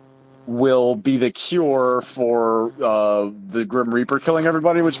life will be the cure for the Grim Reaper killing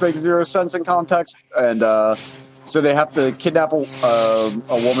everybody, which makes zero sense in context. And so they have to kidnap a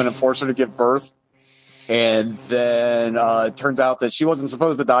woman and force her to give birth. And then it turns out that she wasn't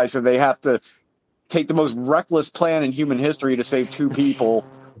supposed to die, so they have to take the most reckless plan in human history to save 2 people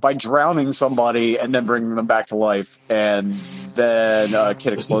by drowning somebody and then bringing them back to life. And then a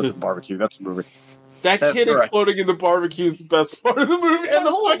kid explodes in the barbecue. That's the movie. That's kid correct. Exploding in the barbecue is the best part of the movie. And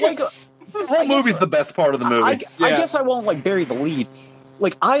the whole movie's the best part of the movie. I guess I won't like bury the lead.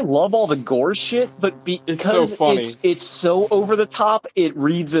 Like, I love all the gore shit, but because it's so funny. It's so over the top, it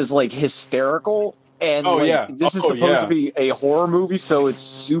reads as like hysterical. And this is supposed to be a horror movie, so it's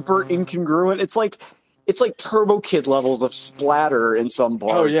super incongruent. It's like Turbo Kid levels of splatter in some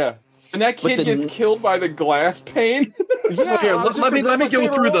parts. Oh yeah, and that kid gets killed by the glass pane. Yeah, here, let me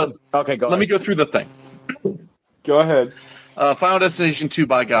go through the. Okay, go. Let me go through the thing. Go ahead. Final Destination 2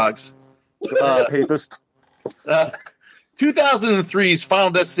 by Gogs. Papist. 2003's Final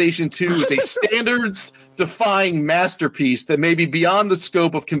Destination 2 is a standards-defying masterpiece that may be beyond the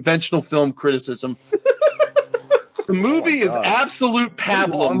scope of conventional film criticism. The movie is absolute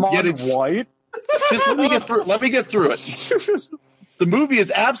pablum, yet it's white. Just let me get through it. The movie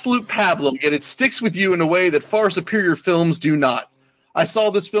is absolute pablum, yet it sticks with you in a way that far superior films do not. I saw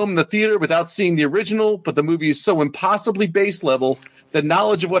this film in the theater without seeing the original, but the movie is so impossibly base level that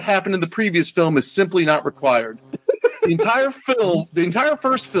knowledge of what happened in the previous film is simply not required. The entire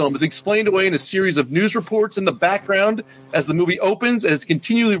first film is explained away in a series of news reports in the background as the movie opens and is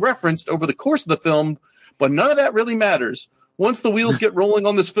continually referenced over the course of the film, but none of that really matters. Once the wheels get rolling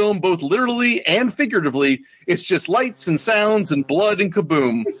on this film, both literally and figuratively, it's just lights and sounds and blood and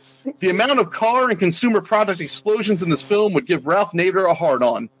kaboom. The amount of car and consumer product explosions in this film would give Ralph Nader a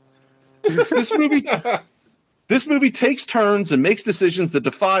hard-on. This This movie takes turns and makes decisions that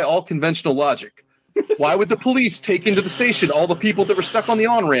defy all conventional logic. Why would the police take into the station all the people that were stuck on the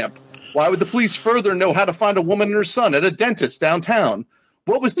on-ramp? Why would the police further know how to find a woman and her son at a dentist downtown?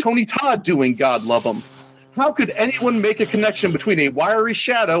 What was Tony Todd doing, God love him? How could anyone make a connection between a wiry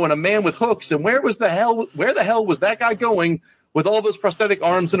shadow and a man with hooks? And where the hell was that guy going with all those prosthetic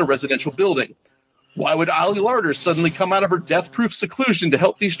arms in a residential building? Why would Ali Larter suddenly come out of her death-proof seclusion to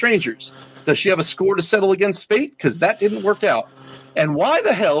help these strangers? Does she have a score to settle against fate? Because that didn't work out. And why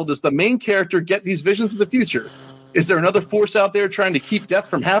the hell does the main character get these visions of the future? Is there another force out there trying to keep death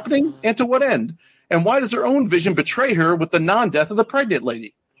from happening? And to what end? And why does her own vision betray her with the non-death of the pregnant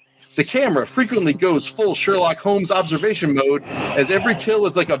lady? The camera frequently goes full Sherlock Holmes observation mode, as every kill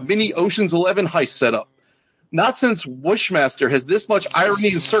is like a mini Ocean's 11 heist setup. Not since Wishmaster has this much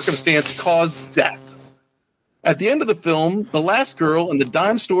irony and circumstance caused death. At the end of the film, the last girl and the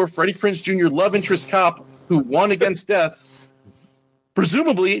dime store Freddie Prinze Jr. love interest cop who won against death,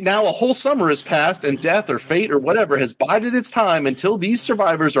 presumably now a whole summer has passed and death or fate or whatever has bided its time until these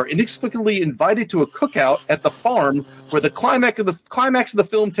survivors are inexplicably invited to a cookout at the farm where the climax of the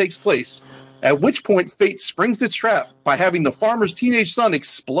film takes place. At which point, fate springs its trap by having the farmer's teenage son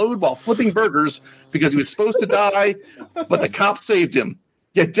explode while flipping burgers because he was supposed to die, but the cop saved him.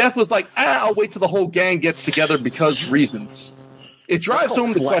 Yet death was like, I'll wait till the whole gang gets together because reasons. It drives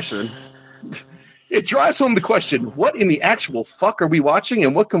home the question. It drives home the question, what in the actual fuck are we watching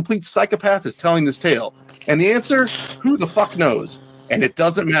and what complete psychopath is telling this tale? And the answer, who the fuck knows? And it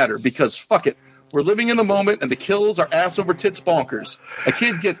doesn't matter because fuck it. We're living in the moment, and the kills are ass over tits bonkers. A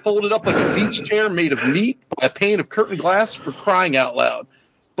kid gets folded up like a beach chair made of meat by a pane of curtain glass for crying out loud.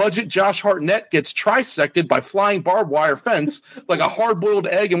 Budget Josh Hartnett gets trisected by flying barbed wire fence like a hard-boiled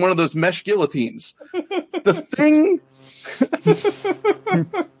egg in one of those mesh guillotines. The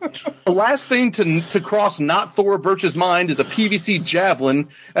last thing to cross not Thora Birch's mind is a PVC javelin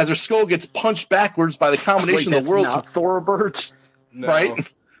as her skull gets punched backwards by the combination of the world's... not Thora Birch? Right? No.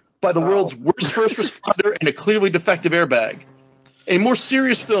 By the world's worst first responder and a clearly defective airbag. A more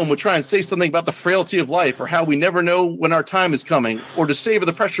serious film would try and say something about the frailty of life or how we never know when our time is coming or to savor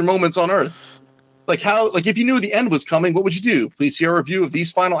the pressure moments on Earth. Like if you knew the end was coming, what would you do? Please see our review of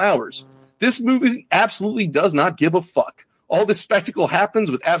These Final Hours. This movie absolutely does not give a fuck. All this spectacle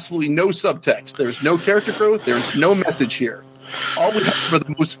happens with absolutely no subtext. There's no character growth. There's no message here. All we have are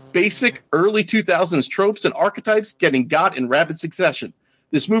the most basic early 2000s tropes and archetypes getting got in rapid succession.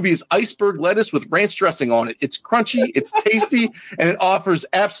 This movie is iceberg lettuce with ranch dressing on it. It's crunchy, it's tasty, and it offers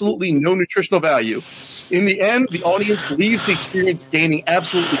absolutely no nutritional value. In the end, the audience leaves the experience gaining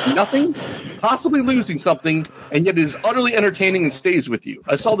absolutely nothing, possibly losing something, and yet it is utterly entertaining and stays with you.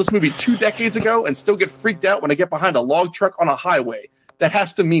 I saw this movie 2 decades ago and still get freaked out when I get behind a log truck on a highway. That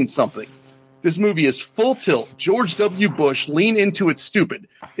has to mean something. This movie is full tilt. George W. Bush, lean into it stupid.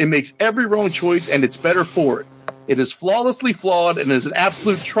 It makes every wrong choice, and it's better for it. It is flawlessly flawed and is an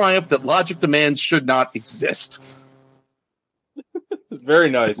absolute triumph that logic demands should not exist. Very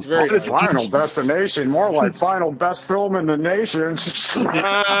nice. Very nice. Final Destination, more like Final Best Film in the Nation.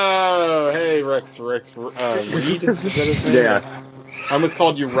 Oh, hey, Rex. Reed? Is that his name? Yeah. I almost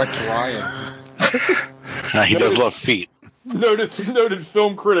called you Rex Ryan. He does love feet. Noted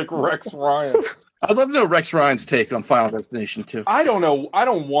film critic Rex Ryan. I'd love to know Rex Ryan's take on Final Destination 2. I don't know. I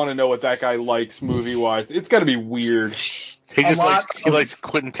don't want to know what that guy likes movie-wise. It's got to be weird. He likes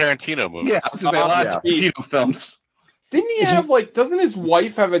Quentin Tarantino movies. Yeah, I was going to say a lot of Tarantino films. Didn't he have, doesn't his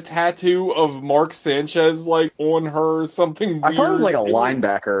wife have a tattoo of Mark Sanchez, on her or something weird? I thought it was like a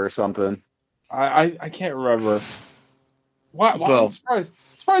linebacker or something. I can't remember. Why I'm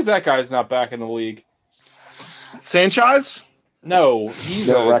surprised that guy's not back in the league. Sanchez? No, he's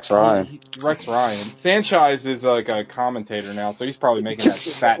Rex Ryan. Rex Ryan. Sanchez is like a commentator now, so he's probably making that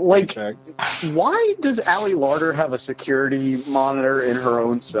fat paycheck. Why does Ali Larter have a security monitor in her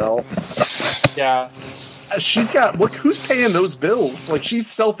own cell? Yeah. She's got... who's paying those bills? She's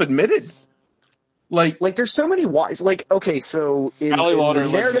self-admitted. There's so many whys. Okay, so... Ali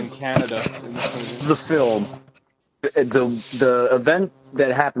Larter lives in Canada. The film... The event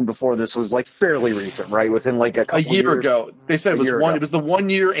that happened before this was fairly recent, right? Within a couple a year years ago. They said it was the 1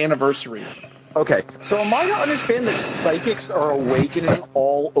 year anniversary. Okay, so am I to understand that psychics are awakening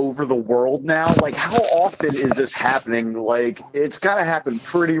all over the world now? How often is this happening? It's got to happen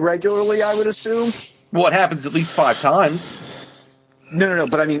pretty regularly, I would assume. Well, it happens at least 5 times. No,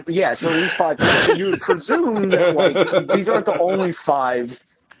 but I mean, yeah, so at least 5 times. You would presume that these aren't the only 5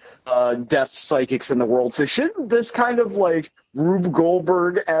 death psychics in the world. So shouldn't this kind of Rube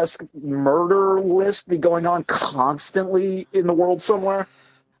Goldberg-esque murder list be going on constantly in the world somewhere?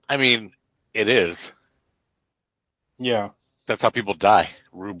 I mean, it is. Yeah. That's how people die.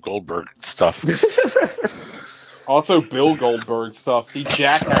 Rube Goldberg stuff. Also, Bill Goldberg stuff. He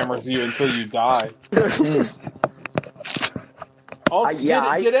jackhammers you until you die. Also,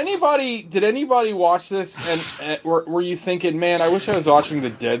 did anybody watch this and were you thinking, man, I wish I was watching The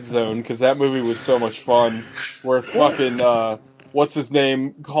Dead Zone because that movie was so much fun. Where fucking what's his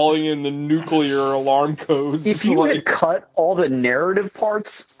name calling in the nuclear alarm codes. If you had cut all the narrative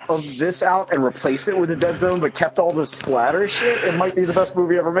parts of this out and replaced it with The Dead Zone, but kept all the splatter shit, it might be the best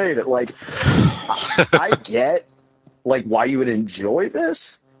movie ever made. I get why you would enjoy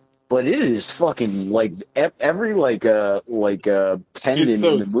this. But it is fucking every tendon in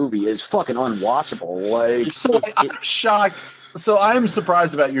the movie is fucking unwatchable. I'm shocked. So I'm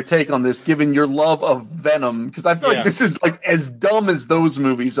surprised about your take on this, given your love of Venom, because I feel like this is as dumb as those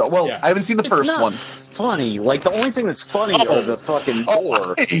movies are. Well, I haven't seen the first one. Funny, the only thing that's funny are the fucking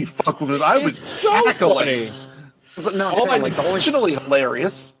gore. Fuck with it. I was so funny. But no, I'm saying intentionally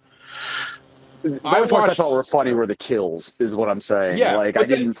hilarious. The only parts I thought were funny were the kills, is what I'm saying. Yeah, I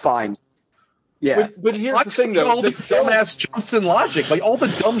didn't find. Yeah, but here's the thing, though: all the dumbass jumps in logic, all the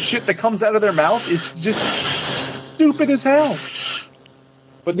dumb shit that comes out of their mouth is just stupid as hell.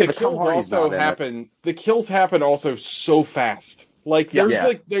 But the kills also happen. The kills happen also so fast.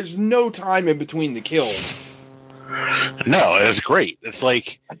 There's no time in between the kills. No, it's great. It's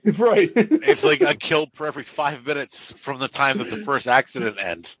right. It's like a kill per every 5 minutes from the time that the first accident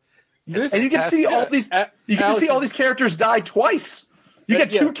ends. And you can see all these. You can see all these characters die twice. You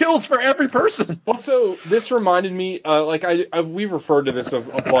get 2 kills for every person. Also, this reminded me. We've referred to this a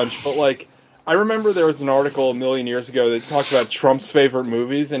bunch, but I remember there was an article a million years ago that talked about Trump's favorite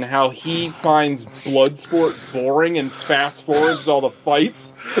movies and how he finds Bloodsport boring and fast forwards all the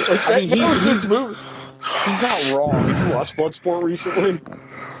fights. He's not wrong. Have you watched Bloodsport recently?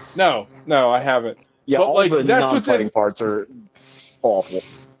 No, I haven't. Yeah, but all the non-fighting parts are awful.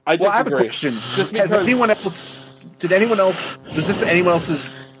 I have a question. Just because did anyone else? Was this anyone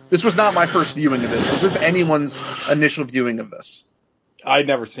else's? This was not my first viewing of this. Was this anyone's initial viewing of this? I'd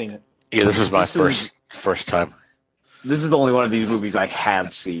never seen it. Yeah, this is my first time. This is the only one of these movies I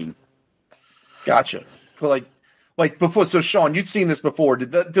have seen. Gotcha. Before. So Sean, you'd seen this before.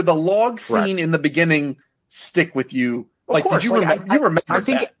 Did the log scene in the beginning stick with you? Of course, did you remember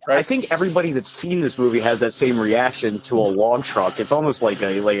that, right? I think everybody that's seen this movie has that same reaction to a log truck. It's almost like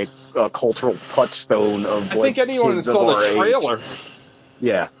a cultural touchstone of. I think anyone that saw the trailer.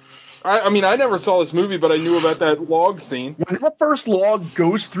 Yeah. I mean, I never saw this movie, but I knew about that log scene. When that first log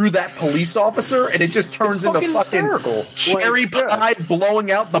goes through that police officer and it just turns into fucking hysterical. Cherry pie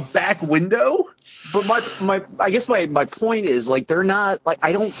blowing out the back window. But I guess my point is they're not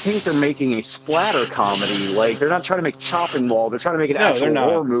I don't think they're making a splatter comedy. They're not trying to make Chopping Mall. They're trying to make an actual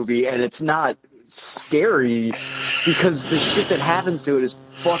horror movie, and it's not scary because the shit that happens to it is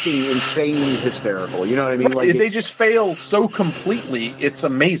fucking insanely hysterical. You know what I mean? They just fail so completely. It's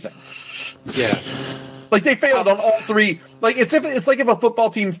amazing. Yeah. They failed on all 3. It's like if a football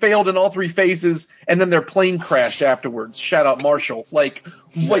team failed in all 3 phases and then their plane crashed afterwards. Shout out Marshall.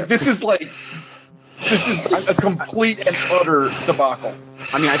 This is a complete and utter debacle.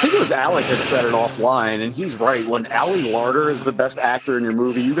 I mean, I think it was Alec that said it offline, and he's right. When Ali Larter is the best actor in your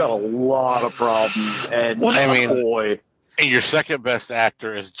movie, you got a lot of problems. And boy. And your second best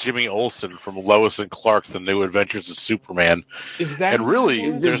actor is Jimmy Olsen from Lois and Clark: The New Adventures of Superman. Is that? And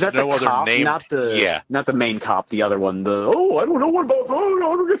really, there's no other cop, name. Not the main cop. The other one. I don't know what about. I'm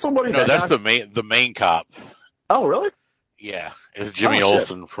gonna get somebody. No, that's the main cop. Oh, really? Yeah, it's Jimmy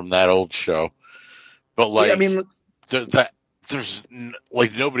Olsen from that old show. But there's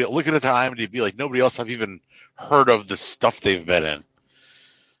nobody. Look at the IMDb. Nobody else have even heard of the stuff they've been in.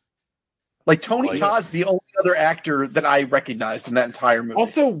 Tony Todd's the only other actor that I recognized in that entire movie.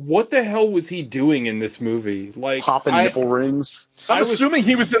 Also, what the hell was he doing in this movie? Popping nipple rings. I'm assuming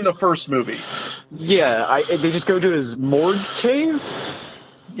he was in the first movie. Yeah, they just go to his morgue cave.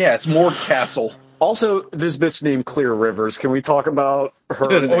 Yeah, it's Morgue Castle. Also, this bitch named Clear Rivers. Can we talk about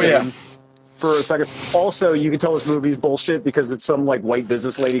her? For a second. Also, you can tell this movie's bullshit because it's some white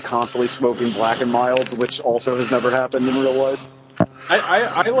business lady constantly smoking Black and Milds, which also has never happened in real life.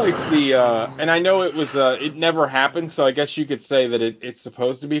 I like the and I know it was it never happened, so I guess you could say that it's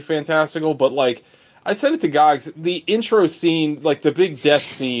supposed to be fantastical, but I said it to guys, the intro scene, the big death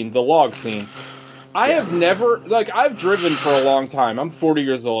scene, the log scene. I have never I've driven for a long time. I'm 40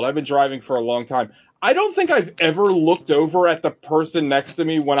 years old. I've been driving for a long time. I don't think I've ever looked over at the person next to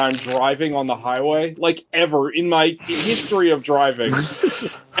me when I'm driving on the highway, ever in my history of driving.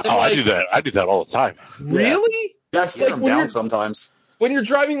 I do that. I do that all the time. Really? Yeah, I slow them down sometimes. When you're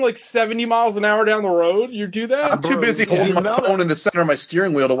driving like 70 miles an hour down the road, you do that? I'm too busy holding my phone in the center of my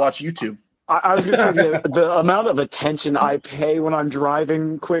steering wheel to watch YouTube. I was going to say the amount of attention I pay when I'm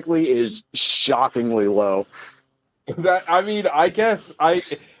driving quickly is shockingly low. But I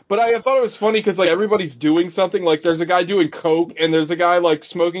thought it was funny because like everybody's doing something. Like there's a guy doing coke and there's a guy like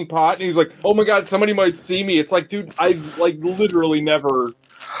smoking pot, and he's like, "Oh my god, somebody might see me." It's like, dude, I've like literally never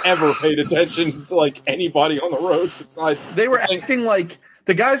ever paid attention to like anybody on the road besides. They were acting like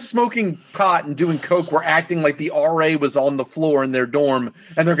the guys smoking pot and doing coke were acting like the RA was on the floor in their dorm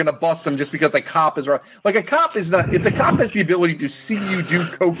and they're going to bust them just because a cop is right. Like a cop is not. If the cop has the ability to see you do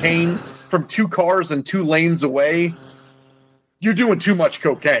cocaine from 2 cars and 2 lanes away, you're doing too much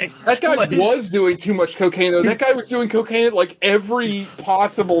cocaine. That guy was doing too much cocaine, though. That guy was doing cocaine at like every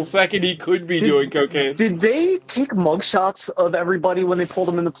possible second he could be doing cocaine. Did they take mugshots of everybody when they pulled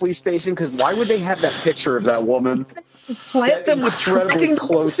them in the police station? Because why would they have that picture of that woman? Plant them with tracking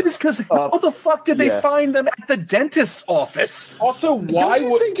closes? Because how the fuck did they find them at the dentist's office? Also, why Don't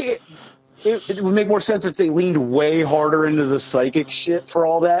you think it would make more sense if they leaned way harder into the psychic shit for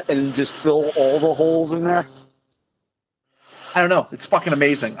all that and just fill all the holes in there? I don't know. It's fucking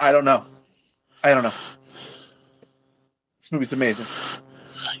amazing. I don't know. This movie's amazing.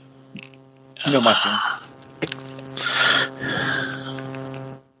 You know my feelings.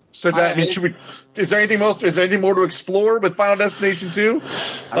 So that means is there anything else? Is there anything more to explore with Final Destination 2?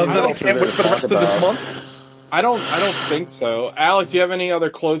 Other than I can't wait for the rest of this month. I don't think so. Alec, do you have any other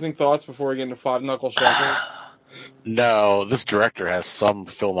closing thoughts before we get into Five Knuckle Shuffle? No, this director has some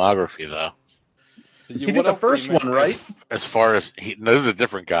filmography though. He did the first one, right? As far as this is a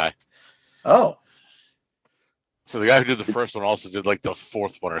different guy. Oh. So the guy who did the first one also did like the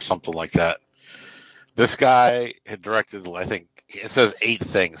fourth one or something like that. This guy had directed, I think, it says 8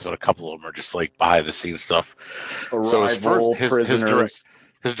 things, but a couple of them are just like behind the scenes stuff. Arrival, so his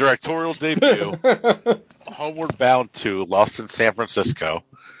directorial debut, Homeward Bound 2, Lost in San Francisco.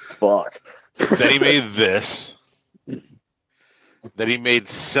 Fuck. Then he made this. Then he made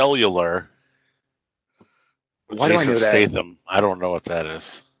Cellular. Why do I know that? Statham. I don't know what that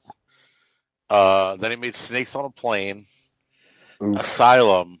is. Then he made Snakes on a Plane. Oof.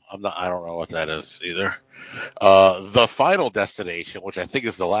 Asylum. I don't know what that is either. The Final Destination, which I think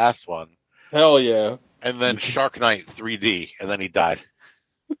is the last one. Hell yeah. And then Shark Night 3D, and then he died.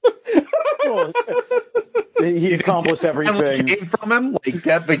 He accomplished everything. Came from him like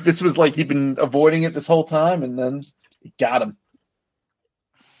that. Like this was like he'd been avoiding it this whole time, and then it got him.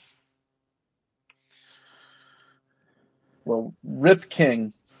 Well, Rip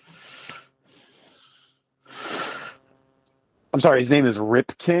King. I'm sorry, his name is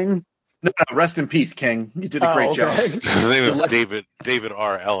Rip King? No, rest in peace, King. You did a great job. His name is David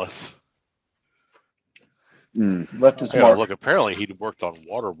R. Ellis. Left his mark. Look, apparently he worked on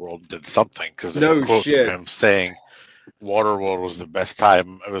Waterworld and did something because no there's a quote shit from him saying Waterworld was the best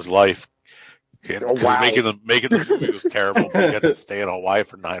time of his life. Wow. Making the movie was terrible. But he had to stay in Hawaii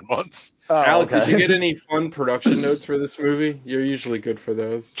for 9 months. Alec, did you get any fun production notes for this movie? You're usually good for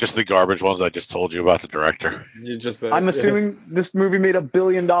those. Just the garbage ones I just told you about the director. I'm assuming this movie made $1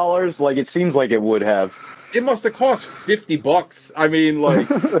 billion. Like it seems like it would have. It must have cost $50. I mean, like.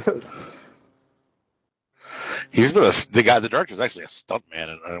 He's been the director's actually a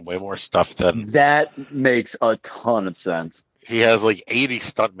stuntman and way more stuff than that makes a ton of sense. He has like 80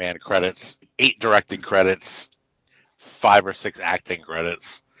 stuntman credits, 8 directing credits, 5 or 6 acting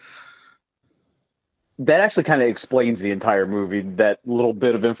credits. That actually kind of explains the entire movie, that little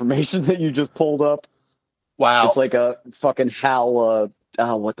bit of information that you just pulled up. Wow. It's like a fucking Hal,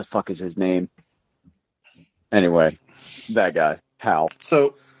 what the fuck is his name? Anyway, that guy, Hal.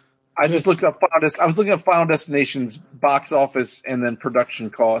 So I just looked up I was looking at Final Destination's box office and then production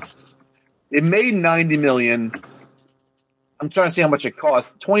costs. It made $90 million. I'm trying to see how much it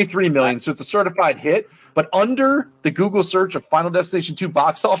cost. $23 million. So it's a certified hit. But under the Google search of Final Destination 2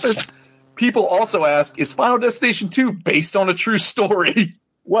 box office, people also ask, is Final Destination 2 based on a true story?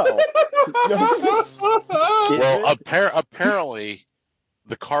 Well, apparently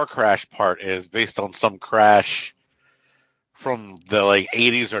the car crash part is based on some crash from the like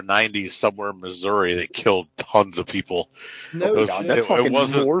 80s or 90s somewhere in Missouri that killed tons of people. No, it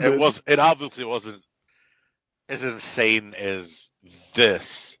obviously wasn't as insane as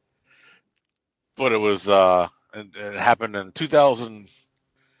this, but it was it happened in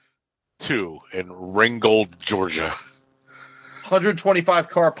 2002 in Ringgold, Georgia. 125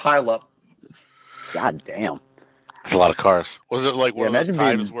 car pileup. God damn. That's a lot of cars. Was it like one of those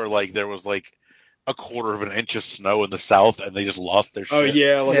times where like there was like a quarter of an inch of snow in the south and they just lost their shit? Oh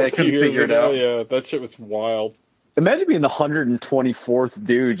yeah, like they couldn't figure it out. Yeah, that shit was wild. Imagine being the 124th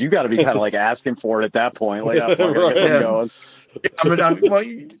dude. You got to be kind of like asking for it at that point. Like, get them going. Well,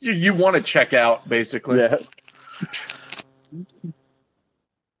 you want to check out, basically. Yeah.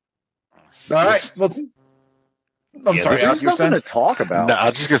 All right. Well, I'm sorry. There's nothing to talk about. No, I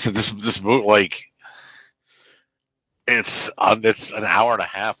was just gonna say this movie, like, it's an hour and a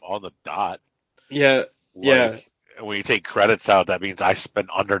half on the dot. Yeah. Like, when you take credits out, that means I spent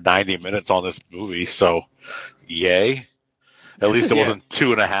under 90 minutes on this movie. So, yay! At least it wasn't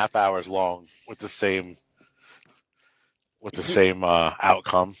 2.5 hours long with the same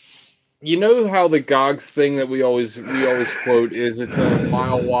outcome. You know how the Gogs thing that we always quote is it's a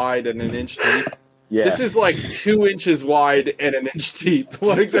mile wide and an inch deep. Yeah. This is like 2 inches wide and an inch deep.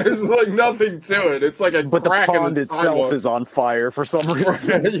 Like there's like nothing to it. It's like a crack the in pond the itself sidewalk. is on fire for some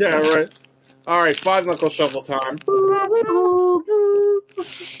reason. Yeah, right. All right, 5 knuckle shuffle time.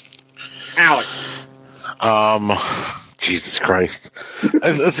 Alec. Jesus Christ,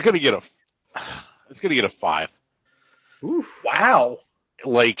 it's gonna get a 5. Oof. Wow.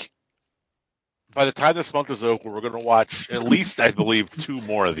 Like, by the time this month is over, we're gonna watch at least, I believe, 2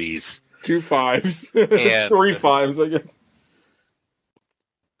 more of these. 2 5s. And 3 5s, I guess.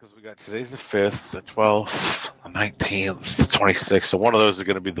 Because we got today's the 5th, the 12th, the 19th, the 26th. So one of those is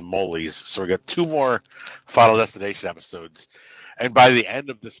going to be the Moleys. So we got 2 more Final Destination episodes. And by the end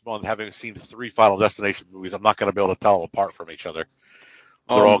of this month, having seen 3 Final Destination movies, I'm not going to be able to tell them apart from each other.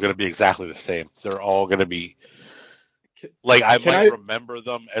 They're all going to be exactly the same. They're all going to be like I might remember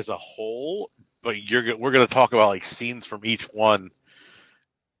them as a whole, but we're going to talk about like scenes from each one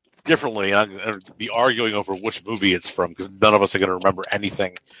differently, and I'm going to be arguing over which movie it's from because none of us are going to remember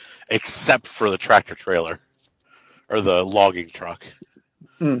anything except for the tractor trailer or the logging truck.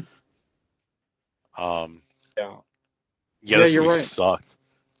 Mm. This movie sucked,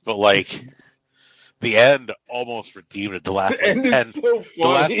 but like the end almost redeemed it. The last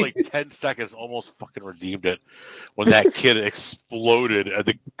like 10 seconds almost fucking redeemed it when that kid exploded at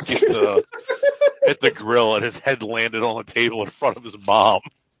the grill and his head landed on the table in front of his mom.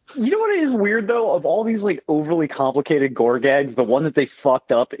 You know what is weird, though? Of all these, like, overly complicated gore gags, the one that they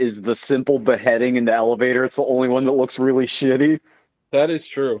fucked up is the simple beheading in the elevator. It's the only one that looks really shitty. That is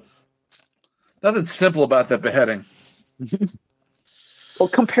true. Nothing simple about that beheading. Well,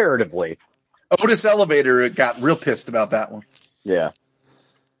 comparatively. Otis Elevator got real pissed about that one. Yeah.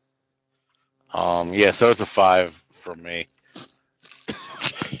 So it's a 5 from me.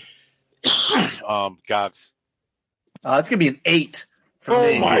 Gods. It's gonna be an 8.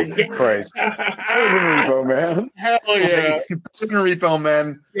 Oh my Christ! Repo Man. Hell yeah! Repo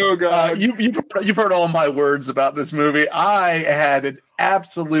Man. Oh God! You've heard all my words about this movie. I had an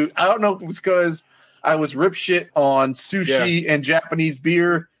absolute. I don't know if it was because I was rip shit on sushi and Japanese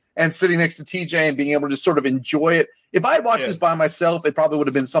beer and sitting next to TJ and being able to just sort of enjoy it. If I had watched this by myself, it probably would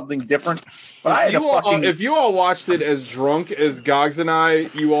have been something different. But if you all watched it as drunk as Gogs and I,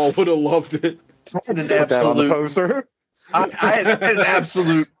 you all would have loved it. I had an absolute. I had an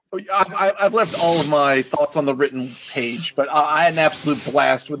absolute. I've left all of my thoughts on the written page, but I had an absolute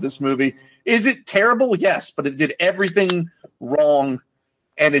blast with this movie. Is it terrible? Yes, but it did everything wrong,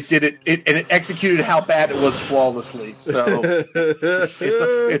 and it executed how bad it was flawlessly. So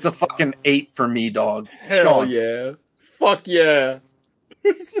it's a fucking 8 for me, dog. Hell yeah! Fuck yeah!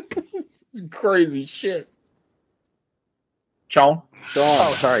 Crazy shit. Sean?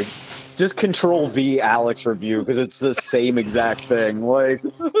 Oh, sorry. Just Control V Alex review because it's the same exact thing. Like,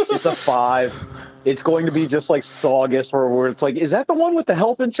 it's a 5. It's going to be just like Saugus, where it's like, is that the one with the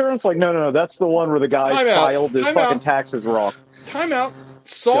health insurance? Like, no, that's the one where the guy filed his fucking taxes wrong. Time out.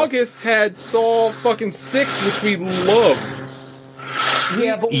 Saugus had Saw fucking 6, which we loved.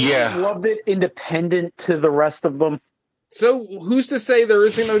 Yeah, but we loved it independent to the rest of them. So who's to say there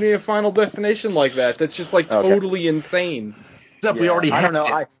isn't going to be a Final Destination like that? That's just like totally insane. We already had I don't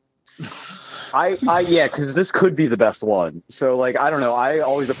know. Because this could be the best one. So, like, I don't know. I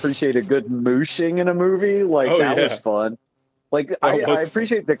always appreciate a good mooshing in a movie. Like, that was fun. Like, I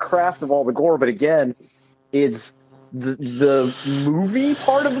appreciate the craft of all the gore, but again, it's the movie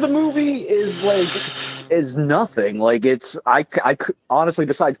part of the movie is nothing. Like, it's I honestly,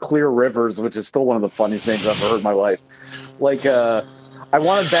 besides Clear Rivers, which is still one of the funniest names I've ever heard in my life. Like, I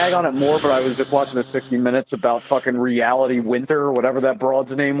want to bag on it more, but I was just watching the 60 Minutes about fucking Reality Winter, or whatever that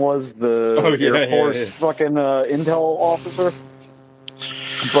broad's name was, the Air Force fucking intel officer.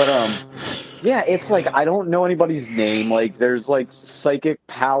 But, it's like, I don't know anybody's name. Like, there's, like, psychic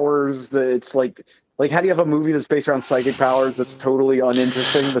powers. It's like, how do you have a movie that's based around psychic powers that's totally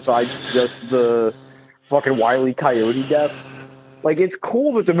uninteresting besides just the fucking Wile E. Coyote death? Like, it's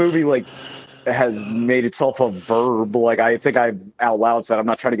cool that the movie, like, has made itself a verb. Like, I think I out loud said, I'm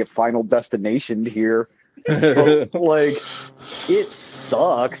not trying to get Final Destination here. But, like, it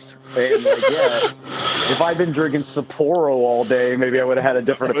sucks. And, like, yeah, if I'd been drinking Sapporo all day, maybe I would have had a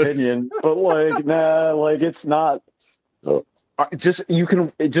different opinion. But, like, nah, like, it's not. You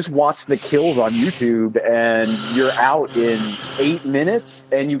can just watch the kills on YouTube, and you're out in 8 minutes,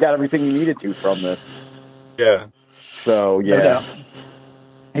 and you got everything you needed to from this. Yeah. So yeah,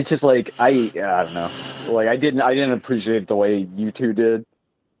 it's just like I don't know. Like I didn't appreciate the way you two did.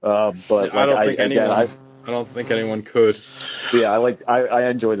 But like, I don't think anyone could. Yeah, I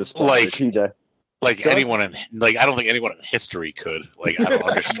enjoy this. Like TJ. Like anyone in I don't think anyone in history could. Like I don't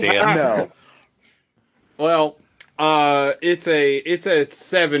understand. No. Well. It's a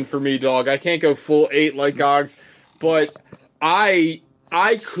 7 for me, dog. I can't go full 8 like Gogs, but I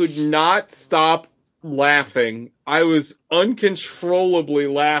could not stop laughing. I was uncontrollably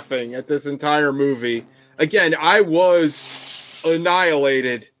laughing at this entire movie. Again, I was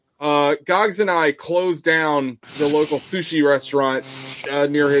annihilated. Gogs and I closed down the local sushi restaurant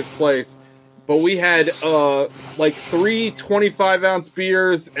near his place. But we had like 3 25-ounce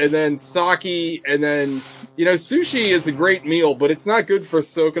beers and then sake, and then sushi is a great meal, but it's not good for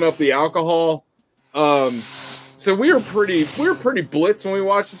soaking up the alcohol. So we were pretty blitz when we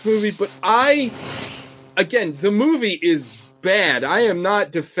watched this movie. But the movie is bad. I am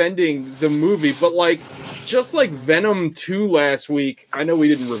not defending the movie, but just like Venom 2 last week. I know we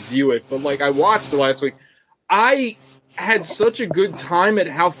didn't review it, but I watched it last week. I had such a good time at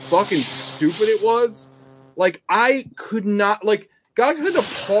how fucking stupid it was. I could not, Gogs had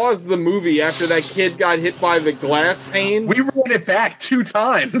to pause the movie after that kid got hit by the glass pane. We ran it back 2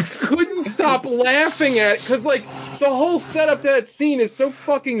 times. Couldn't stop laughing at it, because, the whole setup to that scene is so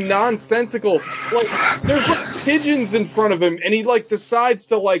fucking nonsensical. There's, pigeons in front of him, and he, decides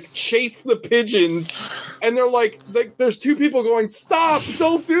to, chase the pigeons, and they're there's 2 people going, "Stop,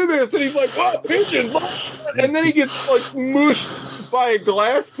 don't do this," and he's like, "What, pigeons?" And then he gets, mushed by a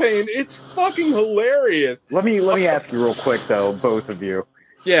glass pane. It's fucking hilarious. Let me ask you real quick, though, both of you.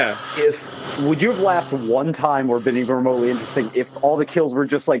 Yeah. Would you have laughed one time or been even remotely interesting if all the kills were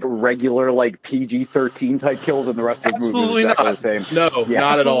just regular PG-13 type kills and the rest of the movie was exactly the same? No, yeah,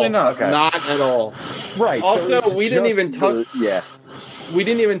 not at all. Not. Okay. Not at all. Right. Also, we didn't even touch. Yeah. We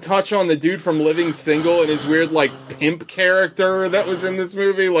didn't even touch on the dude from Living Single and his weird pimp character that was in this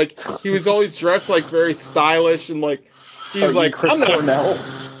movie. He was always dressed very stylish and he's Chris I'm not. Cornell?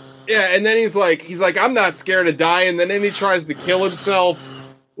 Yeah, and then he's like, I'm not scared to die, and then he tries to kill himself,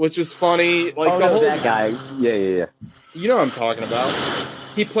 which is funny. That guy. Yeah. You know what I'm talking about.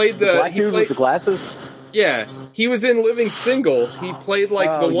 He played the black dude with the glasses. Yeah, he was in Living Single. He played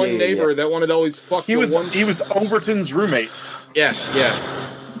the one neighbor that wanted to always fuck. He was Overton's roommate. Yes.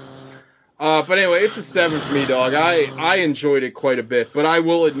 But anyway, it's a 7 for me, dog. I enjoyed it quite a bit, but I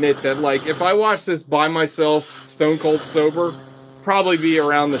will admit that if I watch this by myself, stone cold sober, probably be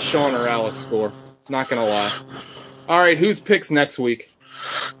around the Sean or Alex score. Not gonna lie. All right, whose picks next week?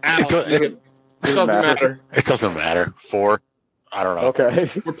 Alex, it doesn't matter. It doesn't matter. 4. I don't know. Okay.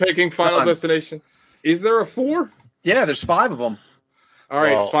 We're picking Final Destination. Is there a 4? Yeah, there's 5 of them. All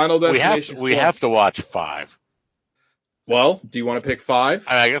right, Final Destination. We have to watch 5. Well, do you want to pick 5?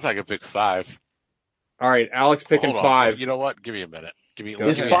 I guess I could pick 5. All right, Alex picking 5. You know what? Give me a minute. Give me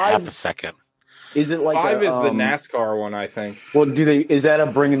five, half a second. Is it 5 is the NASCAR one, I think. Well, is that a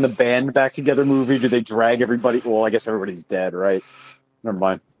bringing the band back together movie? Do they drag everybody? Well, I guess everybody's dead, right? Never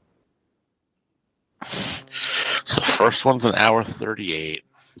mind. So the first one's an hour 38.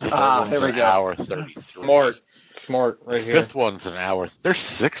 The third one's here we an go. hour 33. Smart, right here. Fifth one's an hour. There's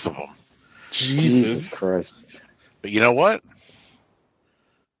 6 of them. Jesus Christ. But you know what?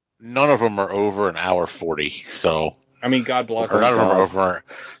 None of them are over an hour 40. So I mean, God bless. Or none of them are over.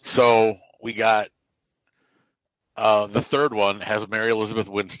 So we got the third one has Mary Elizabeth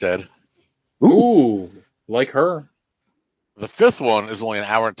Winstead. Ooh, like her. The fifth one is only an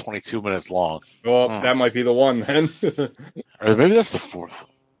hour and 22 minutes long. Well, that might be the one then. Or maybe that's the fourth.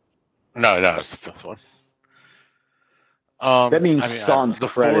 No, it's the fifth one. That means Sean's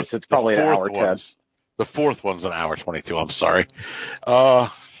credits. It's probably an hour 10. The fourth one's an hour 22. I'm sorry.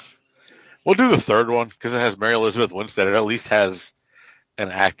 We'll do the third one because it has Mary Elizabeth Winstead. It at least has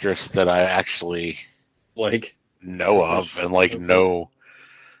an actress that I actually know of and know.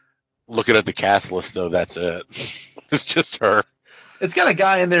 Looking at the cast list, though, that's it. It's just her. It's got a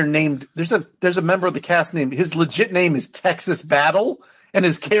guy in there named. There's a member of the cast named. His legit name is Texas Battle, and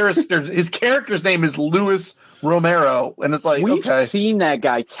his character's name is Luis Romero. And it's we've seen that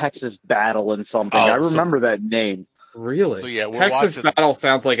guy Texas Battle in something. I remember that name. Really? So yeah, Texas Battle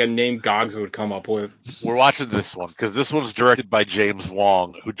sounds like a name Gogs would come up with. We're watching this one because this one's directed by James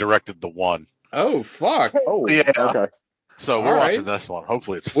Wong, who directed The One. Oh fuck! Oh yeah. Okay. So we're watching this one.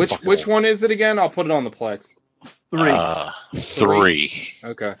 Hopefully it's which one is it again? I'll put it on the Plex. 3.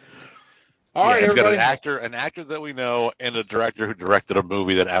 Okay. All right, it's everybody. got an actor that we know, and a director who directed a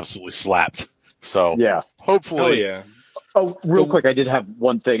movie that absolutely slapped. So yeah, hopefully, yeah. Oh, real quick, I did have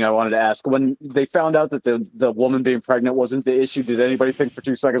one thing I wanted to ask. When they found out that the woman being pregnant wasn't the issue, did anybody think for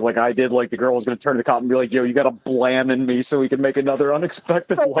 2 seconds, like I did, like the girl was going to turn to the cop and be like, "Yo, you got to blam in me so we can make another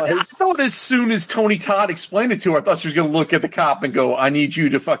unexpected life"? I thought as soon as Tony Todd explained it to her, I thought she was going to look at the cop and go, "I need you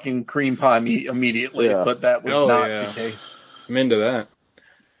to fucking cream pie me immediately." Yeah. But that was not the case. I'm into that.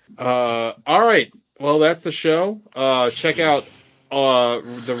 All right. Well, that's the show. Check out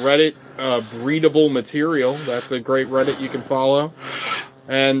the Reddit breedable material. That's a great Reddit you can follow.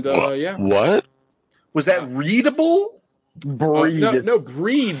 And yeah. What was that? Readable? No,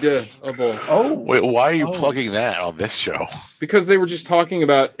 breedable. Oh, wait, why are you plugging that on this show? Because they were just talking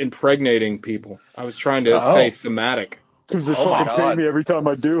about impregnating people. I was trying to say thematic. Because they fucking pay me every time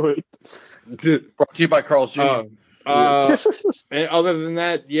I do it. Brought to you by Carl's Jr. And other than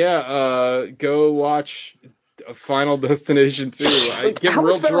that, go watch Final Destination 2. I get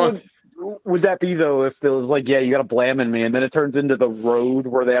real drunk. Would that be, though, if it was like, yeah, you got to blam in me, and then it turns into The Road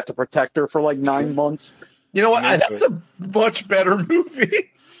where they have to protect her for like 9 months? You know what? That's a much better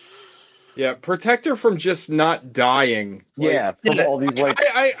movie. Yeah, protect her from just not dying. Like, from all these like.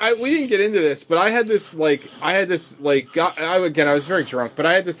 We didn't get into this, but I was very drunk, but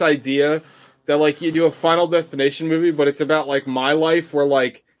I had this idea that like you do a Final Destination movie, but it's about like my life where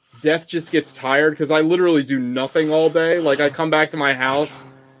like death just gets tired because I literally do nothing all day. Like I come back to my house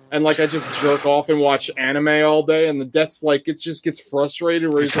and like I just jerk off and watch anime all day, and the death's like it just gets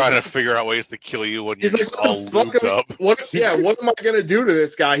frustrated. Where he's trying to figure out ways to kill you when he's you're like, all lubed up. What am I gonna do to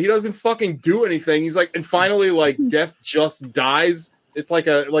this guy? He doesn't fucking do anything. He's like, and finally, like death just dies. It's like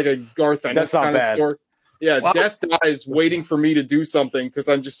a Garth Ennis kind of story. Yeah, well, death dies waiting for me to do something because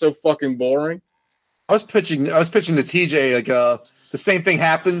I'm just so fucking boring. I was pitching to TJ like the same thing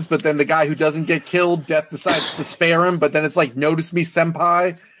happens, but then the guy who doesn't get killed, death decides to spare him, but then it's like notice me,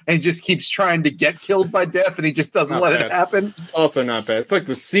 senpai. And he just keeps trying to get killed by death, and he just doesn't let it happen. It's also not bad. It's like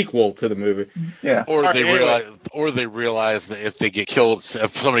the sequel to the movie. Yeah. Or they realize that if they get killed,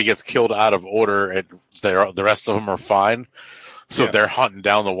 if somebody gets killed out of order, and the rest of them are fine. So they're hunting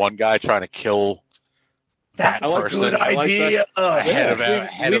down the one guy trying to kill. That's a good idea.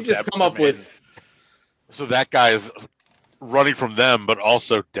 We've just come up with. So that guy is running from them, but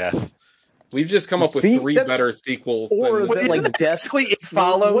also death. We've just come up with 3 better sequels. Or that, like, death it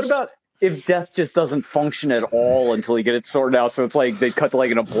follows. What about if death just doesn't function at all until you get it sorted out? So it's like they cut to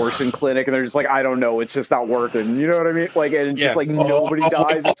like an abortion clinic, and they're just like, I don't know, it's just not working. You know what I mean? Like, and it's just like nobody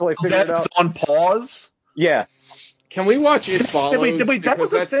dies until they figure it out. On pause. Yeah. Can we watch It Follows? Wait, that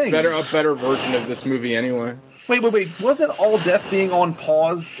was that's thing. a better version of this movie anyway. Wait! Wasn't all death being on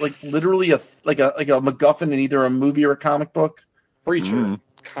pause like literally a MacGuffin in either a movie or a comic book? Preacher.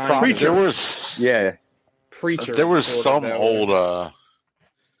 Preacher. There was Preacher. There was some old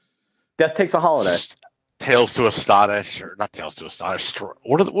Death Takes a Holiday. Tales to Astonish, or not Tales to Astonish.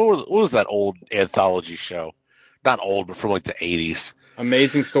 What was that old anthology show? Not old, but from like the 80s.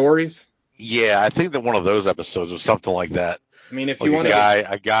 Amazing Stories. Yeah, I think that one of those episodes was something like that. I mean, if like you want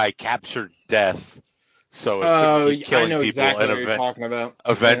a guy captured death, so it killing I know people, exactly and what you're talking about.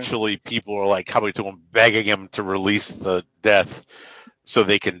 Eventually, people are like coming to him, begging him to release the death, so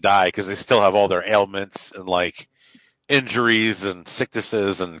they can die because they still have all their ailments and like injuries and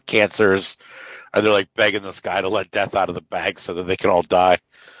sicknesses and cancers, and they're like begging this guy to let death out of the bag so that they can all die.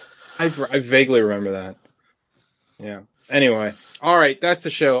 I vaguely remember that. Yeah. Anyway, all right, that's the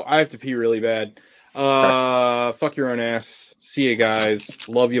show. I have to pee really bad. Fuck your own ass. See you guys.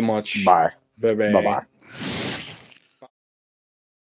 Love you much. Bye. Bye. Bye.